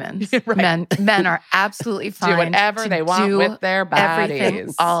 Just women's. Right. Men are absolutely fine. Do whatever they want with their bodies.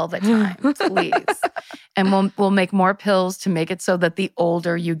 Everything all the time, please. And we'll make more pills to make it so that the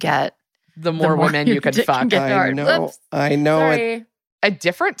older you get, the more women you can fuck. I know. Sorry. A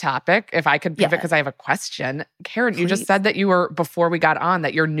different topic, if I could pivot, because I have a question. Karen, you just said that you were, before we got on,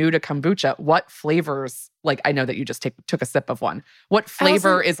 that you're new to kombucha. What flavors, like, I know that you just took a sip of one. What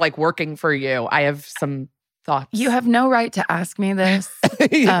flavor is like working for you? I have some thoughts. You have no right to ask me this.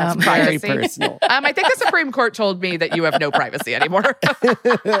 It's very personal. I think the Supreme Court told me that you have no privacy anymore.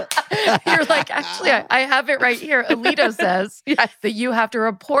 You're like, actually, I have it right here. Alito says that you have to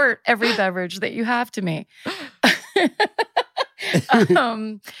report every beverage that you have to me.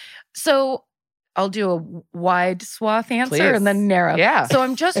 So I'll do a wide swath answer and then narrow. Yeah. So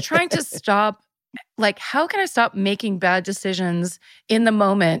I'm just trying to stop. Like, how can I stop making bad decisions in the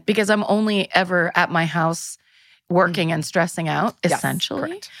moment? Because I'm only ever at my house working and stressing out,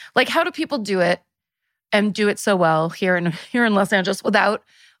 essentially. Yes, like, how do people do it and do it so well here in Los Angeles without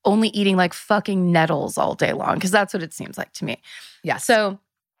only eating like fucking nettles all day long? Because that's what it seems like to me. Yeah. So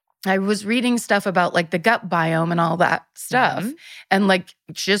I was reading stuff about like the gut biome and all that stuff. And like,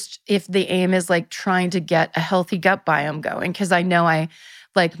 just if the aim is like trying to get a healthy gut biome going, because I know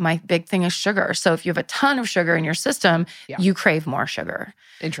like my big thing is sugar. So if you have a ton of sugar in your system, you crave more sugar.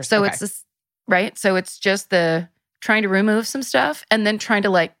 Interesting. So it's this, right? So it's just the trying to remove some stuff and then trying to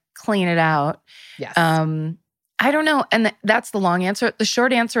like clean it out. Yes. I don't know. And that's the long answer. The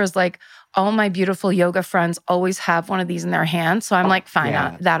short answer is like, all my beautiful yoga friends always have one of these in their hand. So I'm like,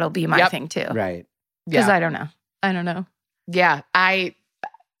 fine, that'll be my thing too. Right. Because I don't know. Yeah.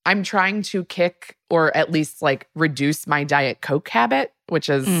 I'm trying to kick or at least like reduce my Diet Coke habit, which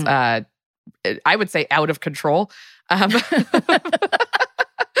is, I would say, out of control.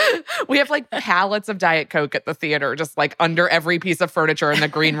 We have like pallets of Diet Coke at the theater, just like under every piece of furniture in the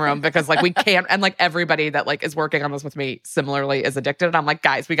green room because like we can't, and like everybody that like is working on this with me similarly is addicted. And I'm like,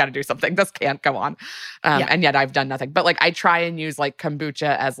 guys, we got to do something. This can't go on. And yet I've done nothing. But like I try and use like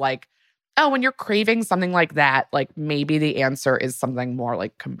kombucha as like, oh, when you're craving something like that, like maybe the answer is something more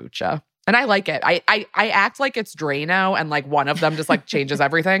like kombucha. And I like it. I act like it's Drano and like one of them just like changes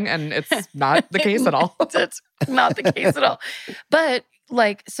everything. And it's not the case at all. It's not the case at all. But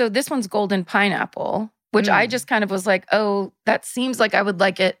like, so this one's golden pineapple, which I just kind of was like, oh, that seems like I would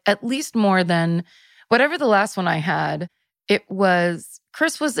like it at least more than whatever the last one I had. It was,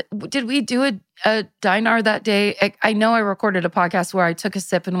 did we do a dinar that day? I know I recorded a podcast where I took a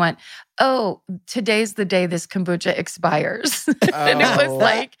sip and went, oh, today's the day this kombucha expires. And it was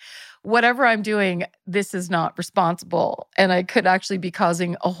like, whatever I'm doing, this is not responsible. And I could actually be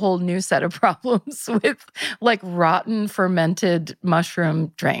causing a whole new set of problems with like rotten fermented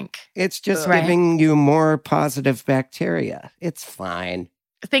mushroom drink. It's just giving you more positive bacteria. It's fine.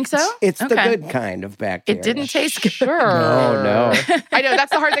 Think so? It's the good kind of bacteria. It didn't taste good. Sure. No. I know.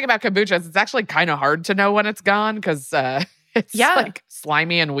 That's the hard thing about kombucha. It's actually kind of hard to know when it's gone because it's like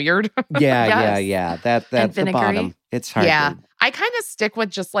slimy and weird. Yeah. That's the bottom. It's hard. Yeah. I kind of stick with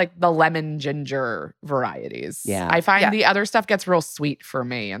just like the lemon ginger varieties. Yeah. I find the other stuff gets real sweet for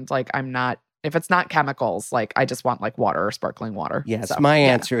me. And like, I'm not, if it's not chemicals, like I just want like water or sparkling water. Yes. So, my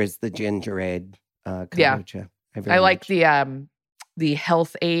answer is the Gingerade kombucha. I like the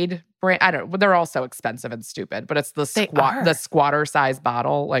Health Aid brand. I don't know. They're all so expensive and stupid, but it's the squatter size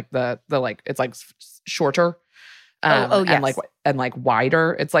bottle, like the like, it's like shorter. Yes. And like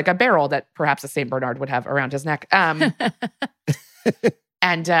wider. It's like a barrel that perhaps a Saint Bernard would have around his neck. And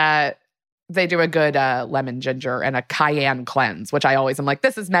They do a good lemon ginger and a cayenne cleanse, which I always am like,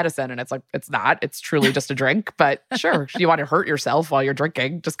 this is medicine. And it's like, it's not. It's truly just a drink. But sure, if you want to hurt yourself while you're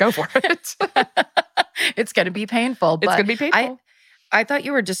drinking, just go for it. It's going to be painful. It's going to be painful. I thought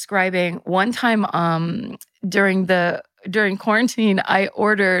you were describing one time during quarantine, I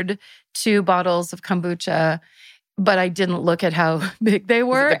ordered 2 bottles of kombucha, but I didn't look at how big they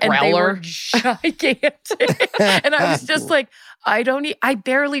were. And they were gigantic. And I was just like, I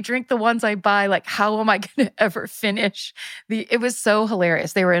barely drink the ones I buy. Like, how am I going to ever finish? It was so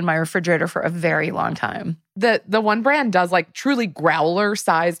hilarious. They were in my refrigerator for a very long time. The one brand does like truly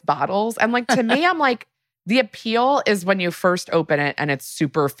growler-sized bottles. And like, to me, I'm like, the appeal is when you first open it and it's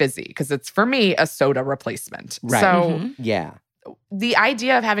super fizzy because it's, for me, a soda replacement. Right. So yeah. The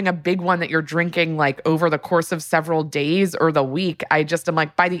idea of having a big one that you're drinking like over the course of several days or the week, I just am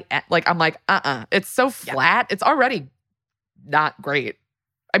like, by the end, like, I'm like, it's so flat. It's already not great.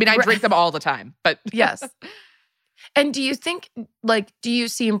 I mean, I drink them all the time, but. Yes. And do you think, like, do you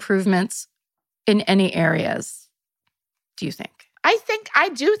see improvements in any areas? Do you think? I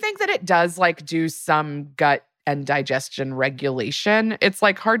do think that it does like do some gut and digestion regulation. It's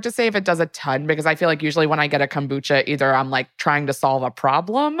like hard to say if it does a ton because I feel like usually when I get a kombucha, either I'm like trying to solve a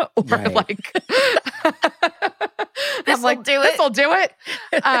problem or like this'll do it.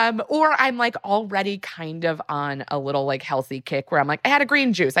 Or I'm like already kind of on a little like healthy kick where I'm like, I had a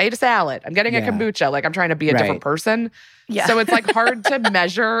green juice, I ate a salad, I'm getting a kombucha. Like I'm trying to be a different person. Yeah. So it's like hard to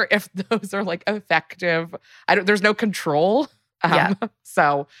measure if those are like effective. There's no control.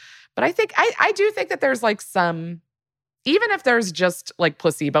 So, but I think, I do think that there's like some, even if there's just like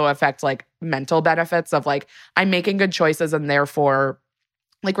placebo effect, like mental benefits of like, I'm making good choices and therefore,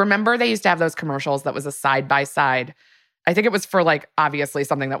 like, remember they used to have those commercials that was a side-by-side. I think it was for like, obviously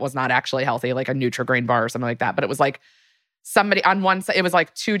something that was not actually healthy, like a Nutri-Grain bar or something like that. But it was like somebody on one side, it was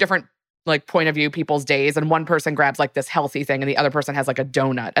like 2 different like point of view people's days. And one person grabs like this healthy thing and the other person has like a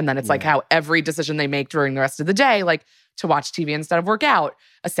donut. And then it's like how every decision they make during the rest of the day, like to watch TV instead of work out,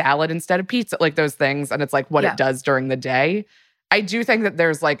 a salad instead of pizza, like those things. And it's like what it does during the day. I do think that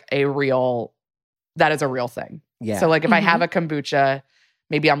there's like that is a real thing. Yeah. So like if I have a kombucha,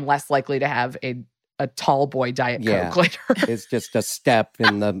 maybe I'm less likely to have a tall boy Diet Coke later. It's just a step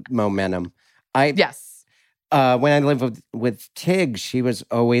in the momentum. Yes. When I lived with Tig, she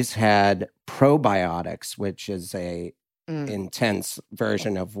always had probiotics, which is a intense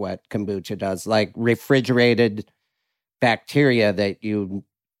version of what kombucha does, like refrigerated bacteria that you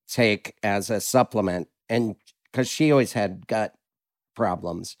take as a supplement. And because she always had gut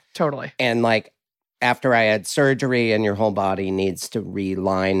problems. Totally. And like after I had surgery and your whole body needs to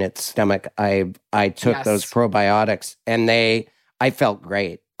reline its stomach, I took those probiotics and I felt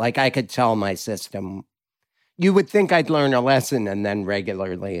great. Like I could tell my system. You would think I'd learn a lesson and then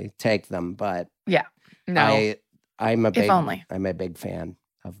regularly take them, but no, I'm a big fan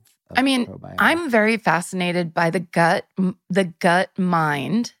of probiotics. I'm very fascinated by the gut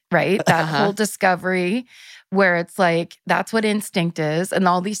mind, right? That whole discovery where it's like, that's what instinct is and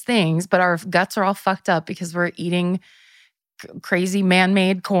all these things, but our guts are all fucked up because we're eating crazy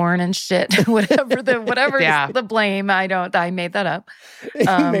man-made corn and shit, whatever is the blame. I made that up.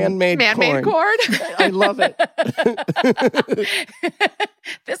 Man-made corn. I love it.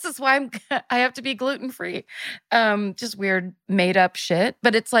 This is why I have to be gluten-free. Just weird made-up shit.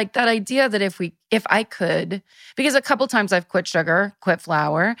 But it's like that idea that if I could, because a couple times I've quit sugar, quit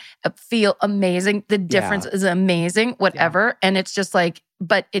flour, feel amazing. The difference is amazing, whatever. Yeah. And it's just like,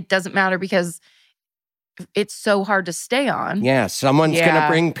 but it doesn't matter because it's so hard to stay on. Yeah, someone's going to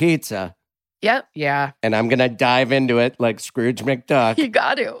bring pizza. Yep. Yeah. And I'm going to dive into it like Scrooge McDuck. You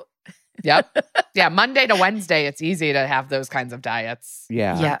got to. Yep. Yeah, Monday to Wednesday, it's easy to have those kinds of diets.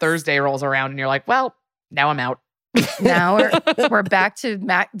 Yeah. Yes. Thursday rolls around and you're like, well, now I'm out. Now we're back to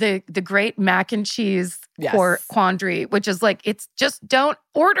the great mac and cheese quandary, which is like, it's just don't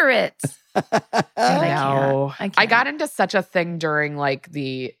order it. I got into such a thing during like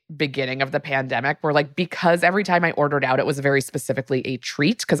the beginning of the pandemic where like, because every time I ordered out, it was very specifically a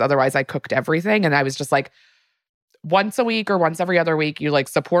treat because otherwise I cooked everything. And I was just like, once a week or once every other week, you like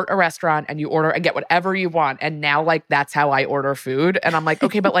support a restaurant and you order and get whatever you want. And now like, that's how I order food. And I'm like,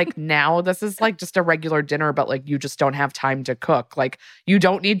 okay, but like now this is like just a regular dinner, but like you just don't have time to cook. Like you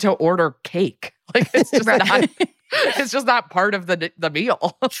don't need to order cake. Like it's just not, it's just not part of the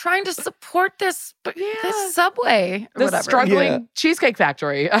meal. Trying to support this Subway or this struggling cheesecake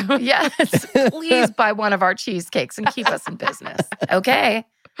factory. Yes, please buy one of our cheesecakes and keep us in business. Okay.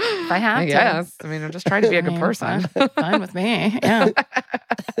 If I have to. Yes. I mean, I'm just trying to be a good person. Fine with me. Yeah.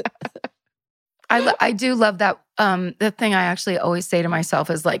 I do love that. The thing I actually always say to myself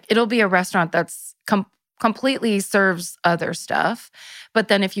is like, it'll be a restaurant that's completely serves other stuff. But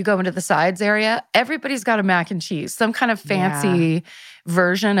then if you go into the sides area, everybody's got a mac and cheese, some kind of fancy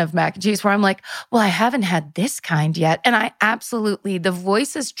version of mac and cheese where I'm like, well, I haven't had this kind yet. And I absolutely, the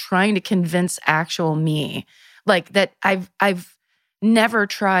voice is trying to convince actual me like that I've never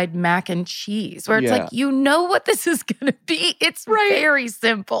tried mac and cheese where it's like, you know what this is going to be. It's very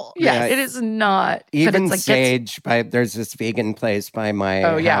simple. Yes. It is not. Even but it's like Sage, there's this vegan place by my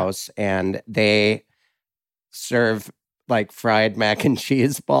house and they serve like fried mac and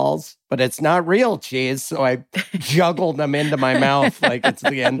cheese balls, but it's not real cheese. So I juggled them into my mouth like it's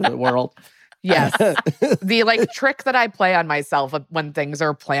the end of the world. Yes. The like trick that I play on myself when things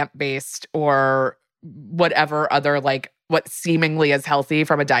are plant-based or whatever other like what seemingly is healthy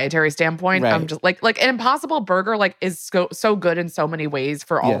from a dietary standpoint. I'm just like an Impossible Burger like is so good in so many ways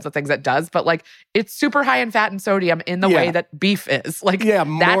for all of the things it does, but like it's super high in fat and sodium in the way that beef is. Like that's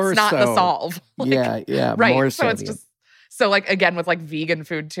not the solve. Like, right. More so it's just so like again with like vegan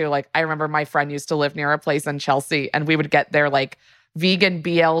food too. Like I remember my friend used to live near a place in Chelsea and we would get their like vegan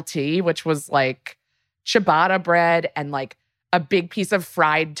BLT, which was like ciabatta bread and like a big piece of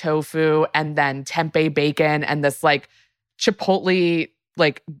fried tofu and then tempeh bacon and this like Chipotle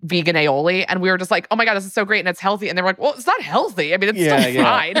like vegan aioli, and we were just like, "Oh my god, this is so great and it's healthy." And they were like, "Well, it's not healthy. I mean, it's still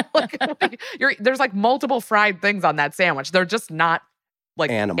fried. Like there's like multiple fried things on that sandwich. They're just not like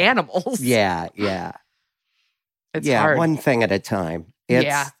animals." Yeah. It's hard. One thing at a time.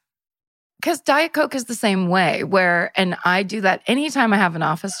 Because Diet Coke is the same way and I do that anytime I have an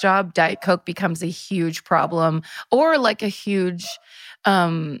office job, Diet Coke becomes a huge problem or like a huge,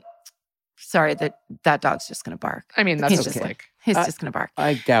 sorry, that dog's just going to bark. I mean, that's he's just like... He's just going to bark.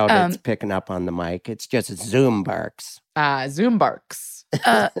 I doubt it's picking up on the mic. It's just Zoom barks. Zoom barks.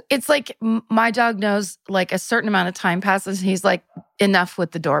 It's like my dog knows like a certain amount of time passes. And he's like, enough with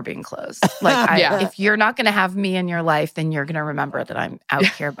the door being closed. Like, if you're not going to have me in your life, then you're going to remember that I'm out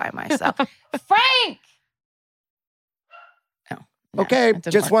here by myself. Frank! No, okay,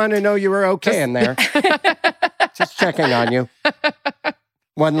 just want to know you were okay in there. Just checking on you.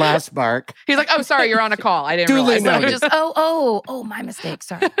 One last bark. He's like, "Oh, sorry, you're on a call. I didn't realize." Just my mistake.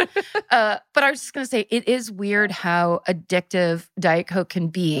 Sorry. But I was just gonna say, it is weird how addictive Diet Coke can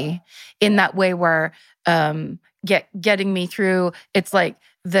be in that way, where getting me through. It's like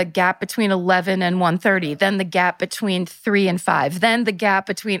the gap between 11 and 1:30, then the gap between 3 and 5, then the gap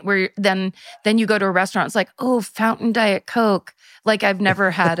between then you go to a restaurant. It's like, oh, fountain Diet Coke. Like I've never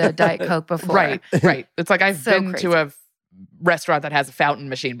had a Diet Coke before. Right. It's like I've been to a restaurant that has a fountain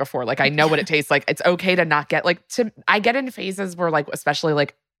machine before. Like I know what it tastes like. It's okay to not get I get in phases where like, especially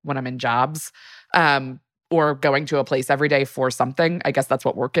like when I'm in jobs, or going to a place every day for something. I guess that's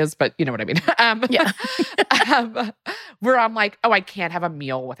what work is, but you know what I mean? Where I'm like, oh, I can't have a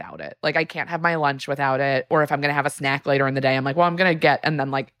meal without it. Like I can't have my lunch without it. Or if I'm going to have a snack later in the day, I'm like, well, I'm going to get, and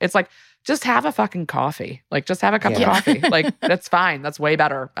then like, it's like, just have a fucking coffee. Like just have a cup of coffee. Like that's fine. That's way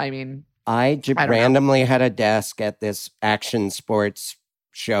better. I mean, I randomly had a desk at this action sports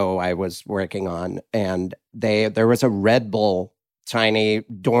show I was working on, and there was a Red Bull tiny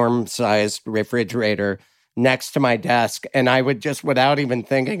dorm-sized refrigerator next to my desk, and I would just, without even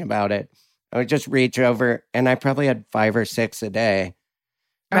thinking about it, I would just reach over, and I probably had 5 or 6 a day.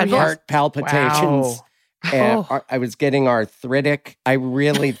 Heart palpitations. Wow. And I was getting arthritic. I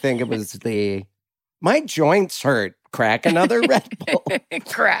really think it was my joints hurt. Crack another Red Bull.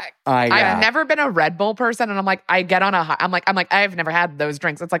 Crack. I've never been a Red Bull person, and I'm like, I get on a I'm like, I've never had those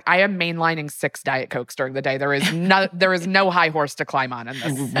drinks. It's like I am mainlining 6 Diet Cokes during the day. There is no high horse to climb on in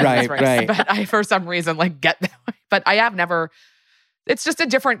this race. Right. But I, for some reason, like get that way. But I have never. It's just a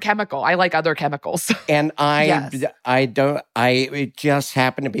different chemical. I like other chemicals. And it just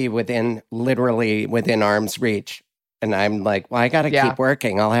happened to be literally within arm's reach. And I'm like, well, I got to keep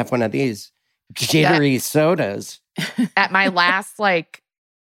working. I'll have one of these jittery sodas. At my last like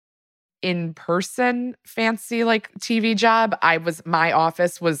in-person fancy like TV job, my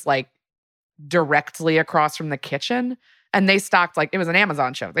office was like directly across from the kitchen, and they stocked like, it was an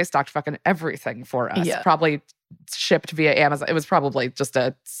Amazon show. They stocked fucking everything for us. Yeah. Probably shipped via Amazon. It was probably just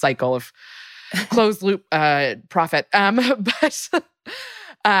a cycle of closed loop profit.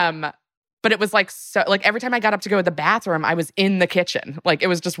 But it was like, so like every time I got up to go to the bathroom, I was in the kitchen. Like it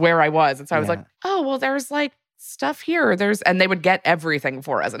was just where I was. And so I was like, oh, well, there's like stuff here. And they would get everything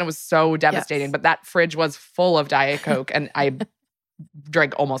for us. And it was so devastating. Yes. But that fridge was full of Diet Coke, and I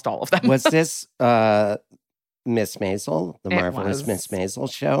drank almost all of them. Was this Miss Maisel, the Marvelous Miss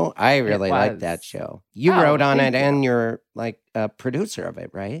Maisel show? I really liked that show. You wrote on it, and you're like a producer of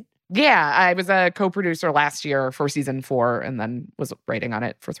it, right? Yeah, I was a co-producer last year for season 4 and then was writing on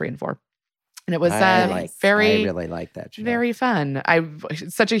it for 3 and 4. And it was I really like that show. Very fun.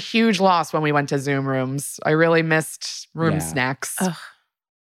 It's such a huge loss when we went to Zoom rooms. I really missed room snacks. The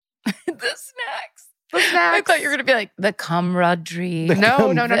snacks. I thought you were going to be like, the camaraderie.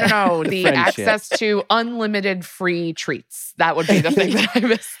 No. The access to unlimited free treats. That would be the thing that I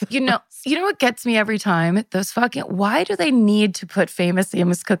miss. You know what gets me every time? Why do they need to put Famous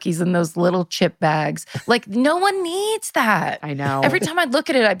Amos cookies in those little chip bags? Like, no one needs that. I know. Every time I look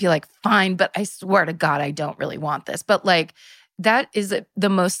at it, I'd be like, fine, but I swear to God, I don't really want this. But like, that is the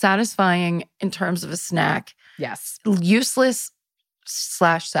most satisfying in terms of a snack. Yes. Useless /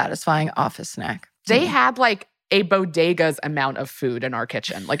 satisfying office snack. They had like a bodega's amount of food in our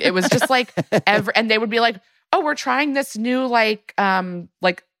kitchen. Like it was just like and they would be like, "Oh, we're trying this new like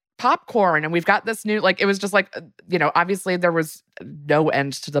popcorn and we've got this new like," it was just like, obviously there was no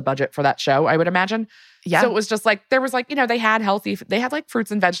end to the budget for that show, I would imagine. Yeah. So it was just like, there was like, they had like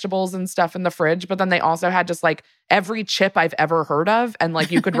fruits and vegetables and stuff in the fridge, but then they also had just like every chip I've ever heard of. And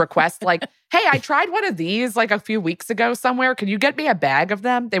like you could request like, "Hey, I tried one of these like a few weeks ago somewhere. Can you get me a bag of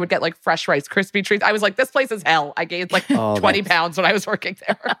them?" They would get like fresh Rice Krispie treats. I was like, this place is hell. I gained like 20 pounds when I was working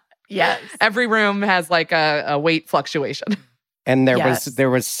there. Yes. Every room has like a weight fluctuation. And there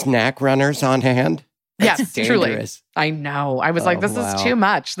was snack runners on hand. Yes, truly. I know. I was like, this is too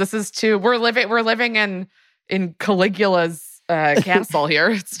much. This is too. We're living in Caligula's castle here.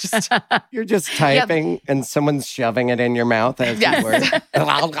 It's just you're just typing and someone's shoving it in your mouth as you work.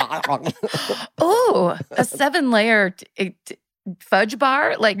 Oh, a 7-layer fudge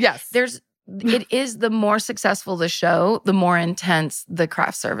bar. Like, yes, it is the more successful the show, the more intense the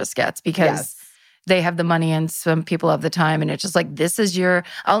craft service gets because they have the money and some people have the time. And it's just like, this is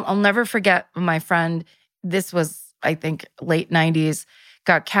I'll never forget my friend, this was, I think, late 90s,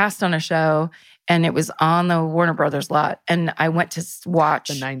 got cast on a show and it was on the Warner Brothers lot. And I went to watch,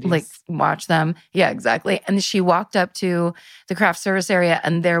 the 90s. Watch them. Yeah, exactly. And she walked up to the craft service area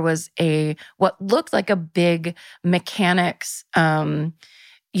and there was what looked like a big mechanics,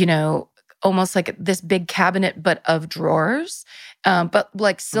 almost like this big cabinet, but of drawers, but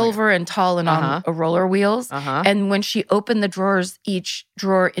like silver and tall and on roller wheels. And when she opened the drawers, each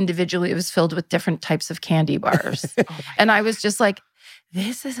drawer individually was filled with different types of candy bars. And I was just like,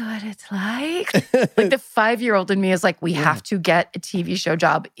 this is what it's like. Like the 5-year-old in me is like, we have to get a TV show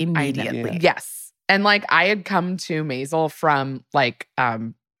job immediately. Yes. And like I had come to Maisel from like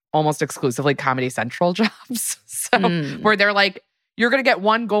almost exclusively Comedy Central jobs. So where they're like, "You're going to get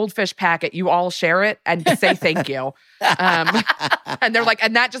one goldfish packet. You all share it and say thank you." And they're like,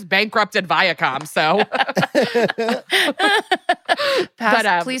 and that just bankrupted Viacom. So,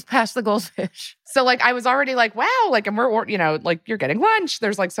 please pass the goldfish. So like, I was already like, wow, like, and we're, like you're getting lunch.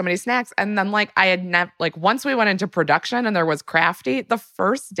 There's like so many snacks. And then like, I had never, like once we went into production and there was Crafty, the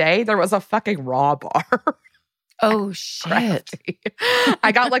first day there was a fucking raw bar. Oh shit.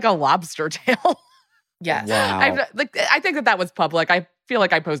 I got like a lobster tail. Yes. Wow. I think that was public. I feel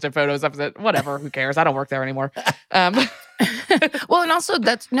like I posted photos of it. Whatever. Who cares? I don't work there anymore. Well, and also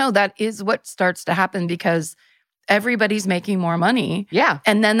that is what starts to happen because everybody's making more money. Yeah.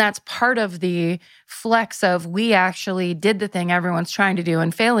 And then that's part of the flex of we actually did the thing everyone's trying to do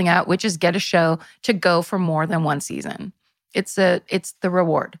and failing at, which is get a show to go for more than one season. It's the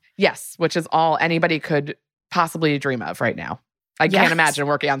reward. Yes, which is all anybody could possibly dream of right now. I can't imagine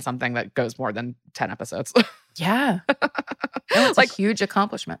working on something that goes more than 10 episodes. Yeah. It's like a huge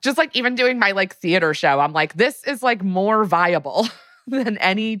accomplishment. Just like even doing my like theater show, I'm like, this is like more viable than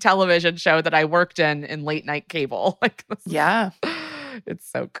any television show that I worked in late night cable. Like, it's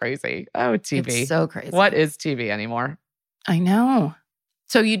so crazy. Oh, TV. It's so crazy. What is TV anymore? I know.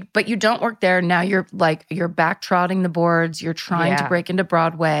 So but you don't work there. Now you're backtrotting the boards. You're trying to break into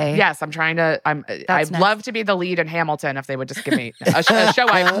Broadway. Yes, I'd love to be the lead in Hamilton if they would just give me a show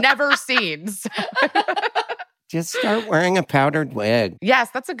I've never seen. So. Just start wearing a powdered wig. Yes,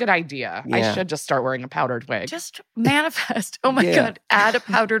 that's a good idea. Yeah. I should just start wearing a powdered wig. Just manifest. Oh my God, add a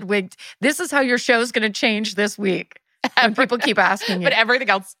powdered wig. This is how your show's going to change this week. And people keep asking you. But everything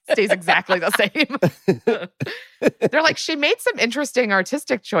else stays exactly the same. They're like, she made some interesting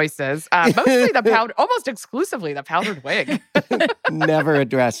artistic choices. Mostly almost exclusively the powdered wig. Never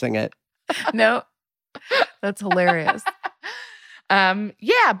addressing it. No, that's hilarious. But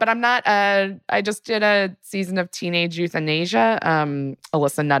I'm not, I just did a season of Teenage Euthanasia,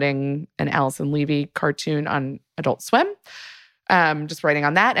 Alyssa Nutting and Alison Leiby cartoon on Adult Swim. Just writing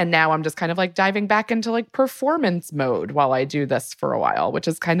on that. And now I'm just kind of like diving back into like performance mode while I do this for a while, which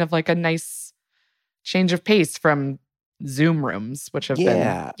is kind of like a nice change of pace from Zoom rooms, which have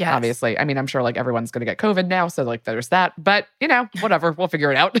been obviously, I mean, I'm sure like everyone's going to get COVID now. So like there's that, but whatever, we'll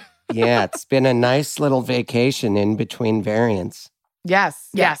figure it out. Yeah, it's been a nice little vacation in between variants. Yes.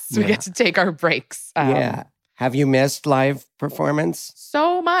 We get to take our breaks. Have you missed live performance?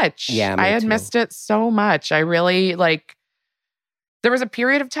 So much. Yeah, I had missed it so much. I really there was a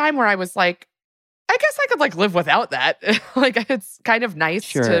period of time where I was like, I guess I could like live without that. Like it's kind of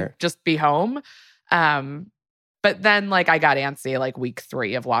nice to just be home. But then like I got antsy like week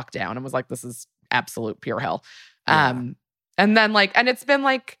 3 of lockdown and was like, this is absolute pure hell. And then like, and it's been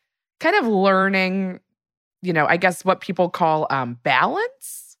like kind of learning, I guess what people call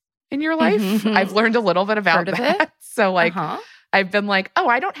balance in your life. Mm-hmm. I've learned a little bit about that. So like, I've been like, oh,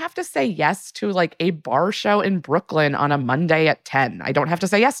 I don't have to say yes to like a bar show in Brooklyn on a Monday at 10. I don't have to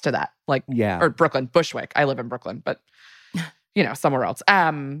say yes to that. Like, or Brooklyn, Bushwick. I live in Brooklyn, but somewhere else.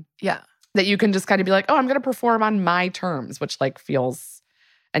 That you can just kind of be like, oh, I'm going to perform on my terms, which like feels,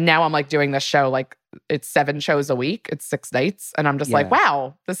 and now I'm like doing this show, like it's 7 shows a week. It's 6 nights. And I'm just like,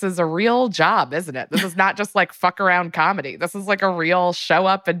 wow, this is a real job, isn't it? This is not just like fuck around comedy. This is like a real show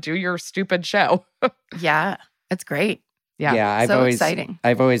up and do your stupid show. Yeah, it's great. Yeah, exciting.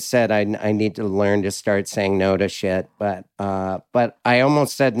 I've always said I need to learn to start saying no to shit, but I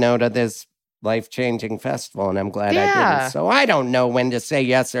almost said no to this life-changing festival, and I'm glad I didn't. So I don't know when to say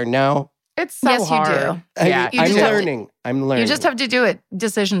yes or no. It's so hard. You do. Yeah, I'm learning. You just have to do it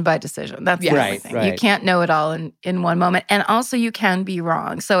decision by decision. That's the only thing. Right. You can't know it all in one moment, and also you can be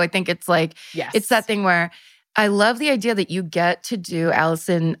wrong. So I think it's like it's that thing where I love the idea that you get to do,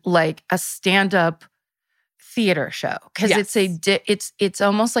 Alison, like a stand-up theater show, because it's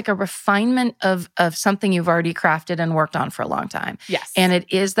almost like a refinement of something you've already crafted and worked on for a long time. Yes. And it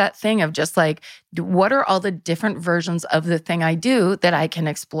is that thing of just like, what are all the different versions of the thing I do that I can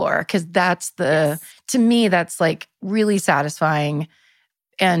explore? Because that's to me, that's like really satisfying.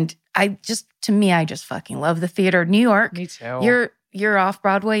 And I just fucking love the theater. New York. Me too. You're off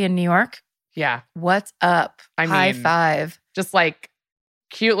Broadway in New York. Yeah. What's up? High five. Just like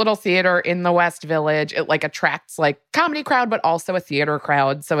cute little theater in the West Village. It like attracts like comedy crowd, but also a theater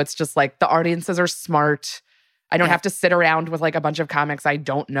crowd. So it's just like the audiences are smart. I don't have to sit around with like a bunch of comics I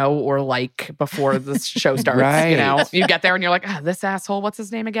don't know or like before the show starts. Right. You get there and you're like, this asshole, what's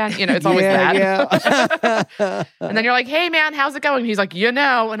his name again? It's always that. Yeah. And then you're like, hey man, how's it going? And he's like, and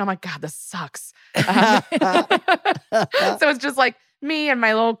I'm like, God, this sucks. So it's just like me and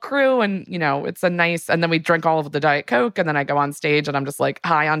my little crew, and it's a nice, and then we drink all of the Diet Coke, and then I go on stage and I'm just like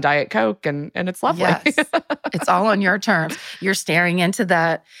high on Diet Coke, and it's lovely. Yes. It's all on your terms. You're staring into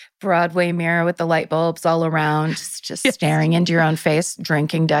that Broadway mirror with the light bulbs all around, just staring into your own face,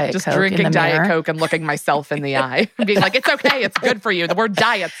 drinking Diet Coke. Just drinking Diet Coke and looking myself in the eye, being like, it's okay, it's good for you. The word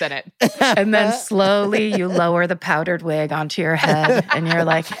diet's in it. And then slowly you lower the powdered wig onto your head, and you're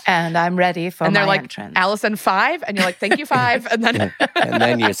like, and I'm ready for my entrance. And they're like, entrance. Alison 5, and you're like, thank you 5, and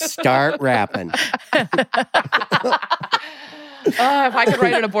then you start rapping. If I could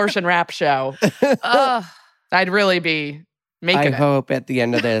write an abortion rap show, I'd really be making it. I hope at the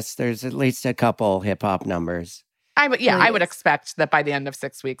end of this, there's at least a couple hip hop numbers. I would expect that by the end of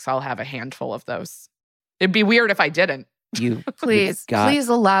 6 weeks, I'll have a handful of those. It'd be weird if I didn't. Please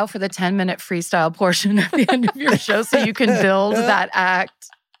allow for the 10-minute freestyle portion at the end of your show so you can build that act.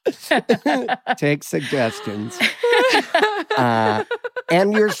 Take suggestions.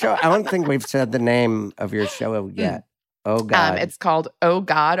 And your show, I don't think we've said the name of your show yet. Oh, God. It's called Oh,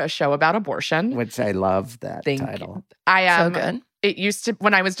 God, a show about abortion. Which I love that title. So good. It used to,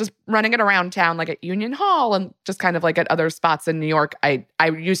 when I was just running it around town, like at Union Hall and just kind of like at other spots in New York, I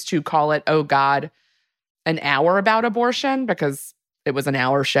used to call it, Oh, God, an hour about abortion, because it was an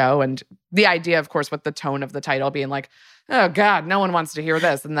hour show. And the idea, of course, with the tone of the title being like, oh, God, no one wants to hear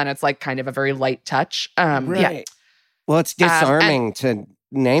this. And then it's like kind of a very light touch. Right. Yeah. Well, it's disarming to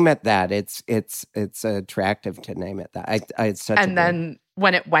name it that. It's attractive to name it that. It's such then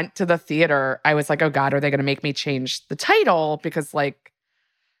when it went to the theater, I was like, oh God, are they going to make me change the title? Because like,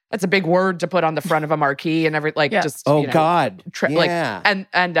 that's a big word to put on the front of a marquee and just, God. And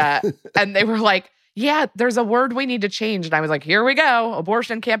they were like, yeah, there's a word we need to change. And I was like, here we go.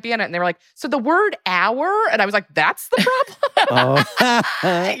 Abortion can't be in it. And they were like, so the word hour? And I was like, that's the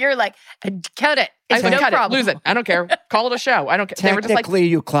problem? You're like, cut it. It's no problem. Lose it. I don't care. Call it a show. I don't care. Technically,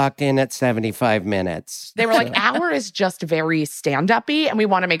 you clocked in at 75 minutes. They were like, hour is just very stand-up-y, and we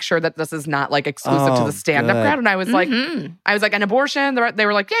want to make sure that this is not like exclusive to the stand-up crowd. And I was like, an abortion? They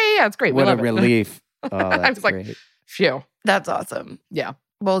were like, yeah, it's great. What we a love relief. It. I was great. Like, phew. That's awesome. Yeah.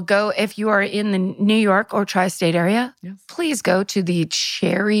 Well, go, if you are in the New York or tri-state area, yes. Please go to the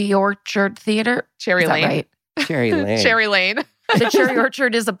Cherry Orchard Theater. Cherry Lane. Right? Cherry Lane. Cherry Lane. The Cherry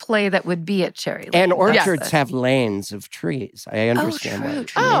Orchard is a play that would be at Cherry Lane. And orchards have lanes of trees. I understand that.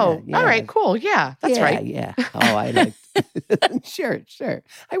 True. All right, cool. Yeah, that's right. Yeah. Oh, I like. Sure.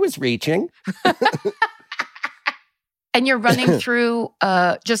 I was reaching. And you're running through,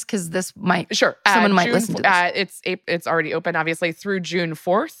 just because this might, someone might listen to this. It's already open, obviously, through June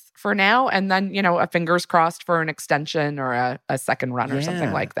 4th for now. And then, a fingers crossed for an extension or a second run or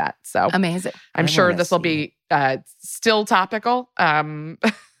something like that. So amazing. I'm sure this will be still topical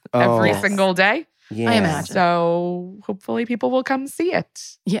every single day. Yeah. I imagine. So hopefully people will come see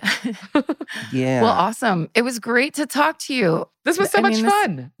it. Yeah. Yeah. Well, awesome. It was great to talk to you. This was so much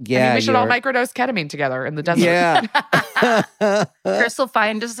fun. Yeah. We should all microdose ketamine together in the desert. Yeah. Chris will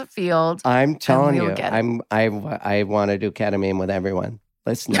find us a field. I'm telling you, I want to do ketamine with everyone.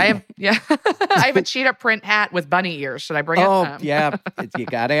 Listen. I have a cheetah print hat with bunny ears. Should I bring it? Oh, yeah. You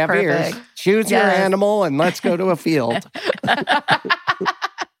got to have ears. Choose your animal and let's go to a field.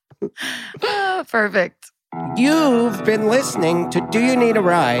 Oh, perfect. You've been listening to Do You Need a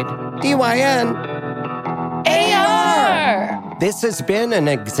Ride? DYN AR. This has been an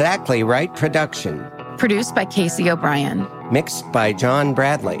Exactly Right production. Produced by Casey O'Brien. Mixed by John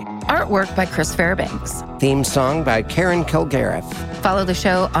Bradley. Artwork by Chris Fairbanks. Theme song by Karen Kilgariff. Follow the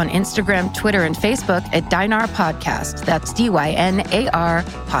show on Instagram, Twitter, and Facebook at Dynar Podcast. That's DYNAR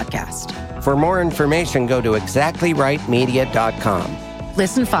Podcast. For more information, go to exactlyrightmedia.com.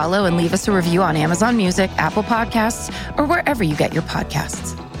 Listen, follow, and leave us a review on Amazon Music, Apple Podcasts, or wherever you get your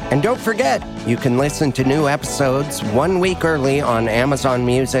podcasts. And don't forget, you can listen to new episodes 1 week early on Amazon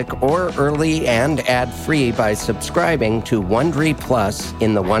Music or early and ad-free by subscribing to Wondery Plus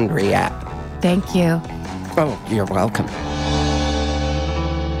in the Wondery app. Thank you. Oh, you're welcome.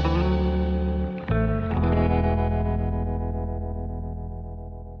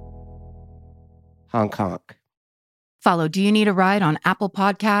 Honk honk. Follow Do You Need a Ride on Apple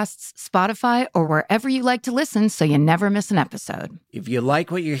Podcasts, Spotify, or wherever you like to listen so you never miss an episode. If you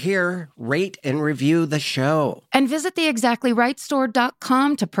like what you hear, rate and review the show. And visit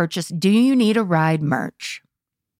theexactlyrightstore.com to purchase Do You Need a Ride merch.